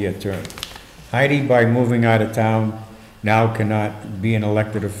full-year term. Heidi, by moving out of town, now cannot be an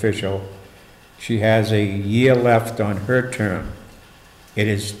elected official. She has a year left on her term. It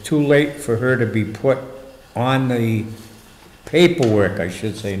is too late for her to be put on the paperwork, I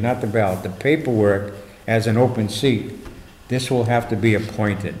should say, not the ballot, the paperwork as an open seat. This will have to be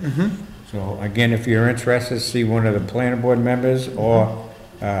appointed. So again, if you're interested, see one of the planning board members or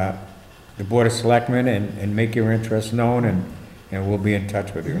the Board of Selectmen and make your interest known, and we'll be in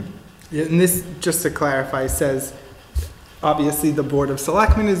touch with you. Yeah, and this, just to clarify, says, obviously, the Board of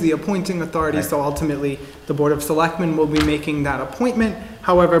Selectmen is the appointing authority, Right. so ultimately, the Board of Selectmen will be making that appointment.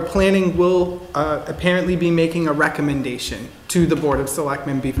 However, planning will apparently be making a recommendation to the Board of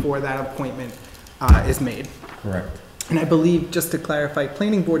Selectmen before that appointment is made. Correct. And I believe, just to clarify,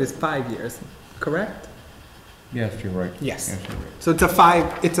 planning board is 5 years, correct? Yes, you're right. Yes. Yes, you're right. So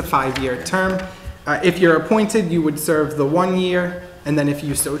it's a 5-year term. If you're appointed, you would serve the 1 year, and then if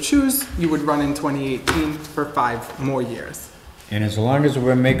you so choose, you would run in 2018 for 5 more years. And as long as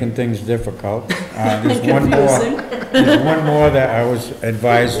we're making things difficult, there's one Confusing. more. There's one more that I was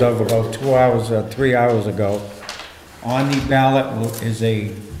advised of about 2 hours, 3 hours ago. On the ballot is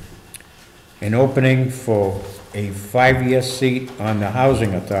an opening for a 5-year seat on the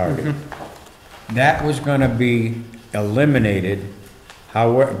Housing Authority. That was gonna be eliminated,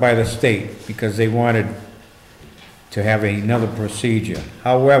 however, by the state, because they wanted to have another procedure.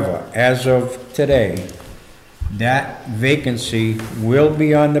 However, as of today, that vacancy will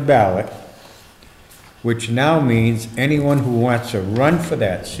be on the ballot, which now means anyone who wants to run for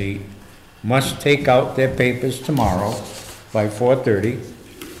that seat must take out their papers tomorrow by 4:30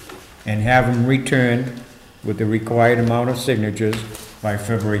 and have them returned with the required amount of signatures by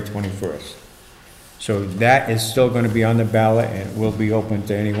February 21st. So that is still going to be on the ballot and will be open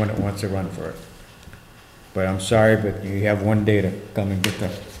to anyone that wants to run for it. But I'm sorry, but you have one day to come and get the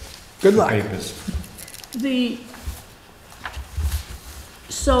Good luck. papers.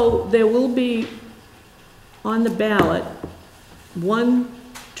 So there will be on the ballot one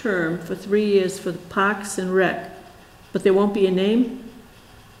term for 3 years for the Parks and Rec, but there won't be a name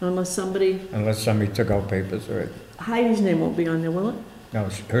unless somebody, Unless somebody took out papers, right? Heidi's name won't be on there, will it? No,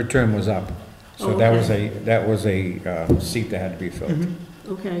 her term was up. So Oh, that okay. was a seat that had to be filled.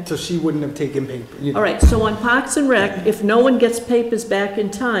 Okay. So she wouldn't have taken paper. All right, so on Parks and Rec, if no one gets papers back in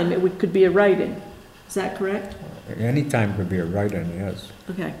time, could be a write-in. Is that correct? Any time could be a write-in, yes.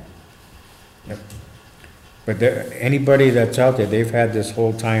 Okay. But anybody that's out there, they've had this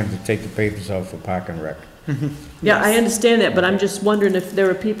whole time to take the papers out for Park and Rec. Yeah, I understand that, but I'm just wondering if there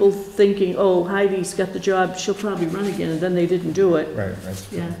are people thinking, oh, Heidi's got the job, she'll probably run again, and then they didn't do it. Right, that's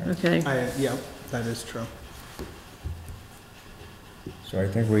true. Yeah, okay. Yeah, that is true. So I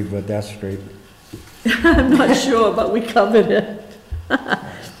think we've got that straight. I'm not sure, but we covered it.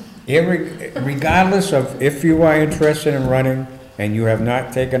 Regardless of if you are interested in running and you have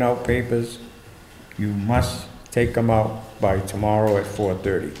not taken out papers, you must take them out by tomorrow at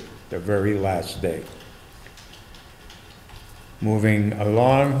 4:30, the very last day. Moving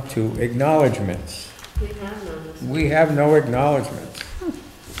along to acknowledgements. We have none this. We have no acknowledgements.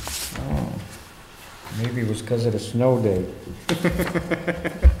 Oh, maybe it was because of the snow day.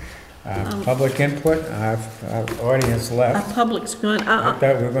 Public input, our audience Our left. public's gone, I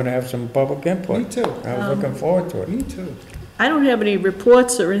thought we were gonna have some public input. Me too. I was looking forward to it. Me too. I don't have any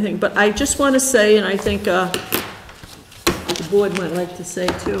reports or anything, but I just want to say, and I think the board might like to say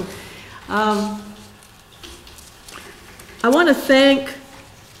too, I want to thank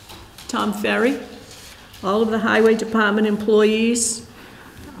Tom Ferry, all of the Highway Department employees,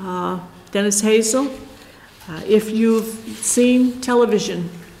 Dennis Hazel. If you've seen television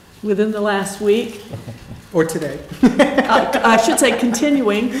within the last week, Or today. I should say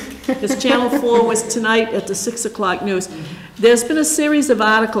continuing, because Channel 4 was tonight at the 6 o'clock news. There's been a series of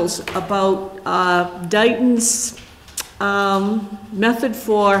articles about Dayton's method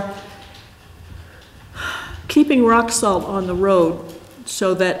for keeping rock salt on the road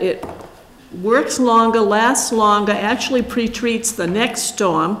so that it works longer, lasts longer, actually pre-treats the next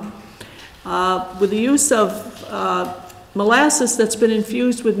storm, with the use of molasses that's been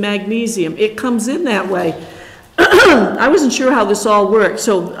infused with magnesium. It comes in that way. I wasn't sure how this all worked,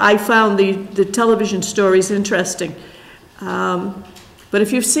 so I found the television stories interesting. But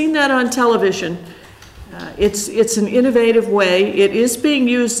if you've seen that on television, it's an innovative way. It is being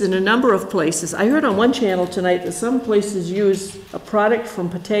used in a number of places. I heard on one channel tonight that some places use a product from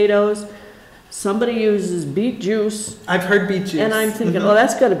potatoes, somebody uses beet juice, I've heard beet juice. and I'm thinking, oh,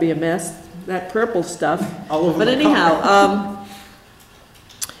 that's gotta be a mess, that purple stuff. All over But my anyhow,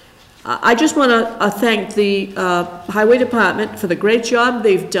 I just want to thank the Highway Department for the great job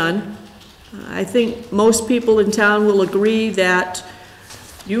they've done. I think most people in town will agree that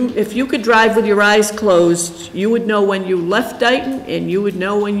if you could drive with your eyes closed, you would know when you left Dayton, and you would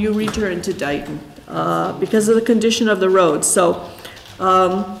know when you returned to Dayton, because of the condition of the road. So,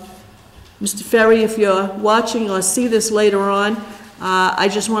 Mr. Ferry, if you're watching or see this later on, I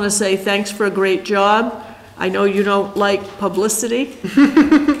just want to say thanks for a great job. I know you don't like publicity.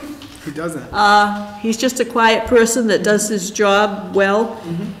 He doesn't. He's just a quiet person that does his job well.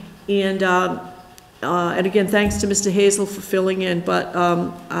 And again, thanks to Mr. Hazel for filling in, but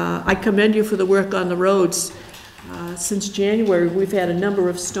I commend you for the work on the roads. Since January, we've had a number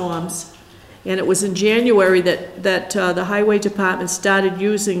of storms, and it was in January that the Highway Department started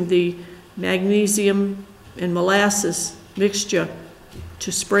using the magnesium and molasses mixture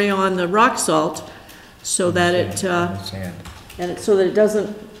to spray on the rock salt so that it so that it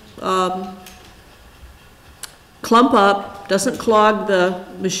doesn't clump up, doesn't clog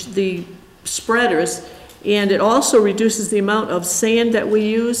the spreaders, and it also reduces the amount of sand that we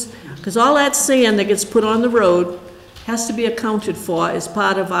use, because all that sand that gets put on the road has to be accounted for as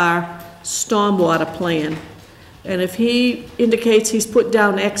part of our stormwater plan. And if he indicates he's put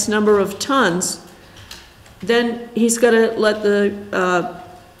down X number of tons, then he's got to let the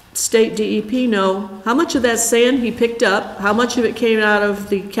state DEP know how much of that sand he picked up, how much of it came out of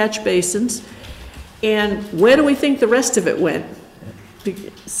the catch basins, and where do we think the rest of it went.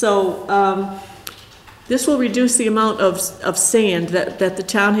 So this will reduce the amount of sand that the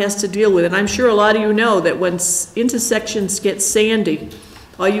town has to deal with. And I'm sure a lot of you know that when intersections get sandy,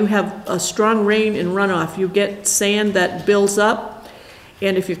 or you have a strong rain and runoff, you get sand that builds up,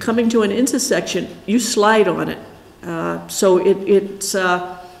 and if you're coming to an intersection, you slide on it. So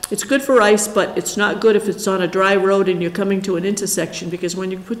it's good for ice, but it's not good if it's on a dry road and you're coming to an intersection, because when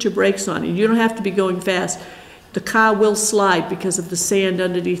you put your brakes on, and you don't have to be going fast, the car will slide because of the sand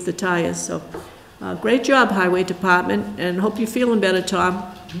underneath the tires. So great job, Highway Department, and hope you're feeling better, Tom.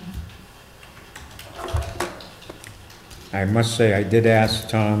 I must say, I did ask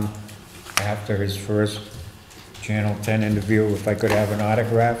Tom after his first Channel 10 interview if I could have an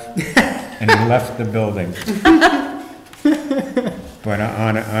autograph, and he left the building. But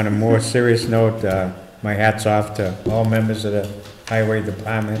on a more serious note, my hat's off to all members of the Highway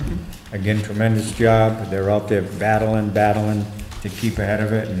Department. Again, tremendous job. They're out there battling to keep ahead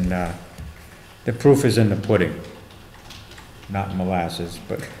of it, and the proof is in the pudding. Not molasses,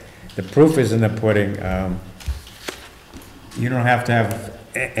 but the proof is in the pudding. You don't have to have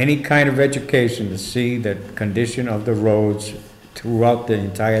any kind of education to see the condition of the roads throughout the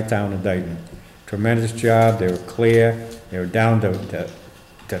entire town of Dayton. Tremendous job. They were clear. They were down to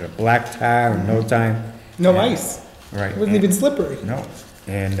the black tar in no time. No ice. Right. It wasn't even slippery. No.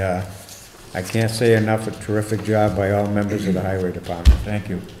 And I can't say enough, a terrific job by all members of the Highway Department. Thank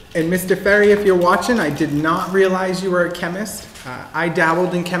you. And Mr. Ferry, if you're watching, I did not realize you were a chemist. I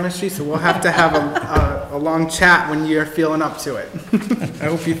dabbled in chemistry, so we'll have to have a long chat when you're feeling up to it. I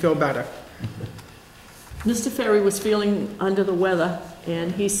hope you feel better. Mr. Ferry was feeling under the weather,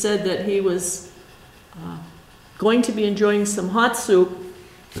 and he said that he was going to be enjoying some hot soup.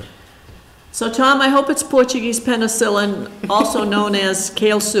 So Tom, I hope it's Portuguese penicillin, also known as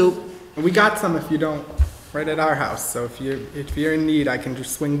kale soup. And we got some if you don't, right at our house. So if you're in need, I can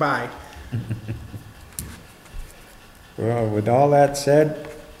just swing by. Well, with all that said,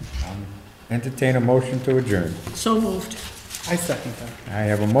 entertain a motion to adjourn. So moved. I second that. I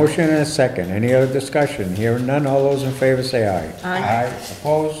have a motion and a second. Any other discussion? Hearing none, all those in favor say aye. Aye.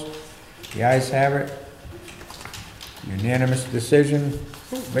 Opposed? The ayes have it. Unanimous decision.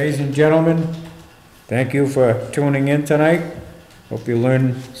 Ladies and gentlemen, thank you for tuning in tonight. Hope you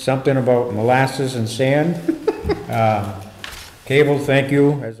learned something about molasses and sand. Cable, thank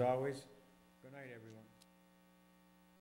you, as always.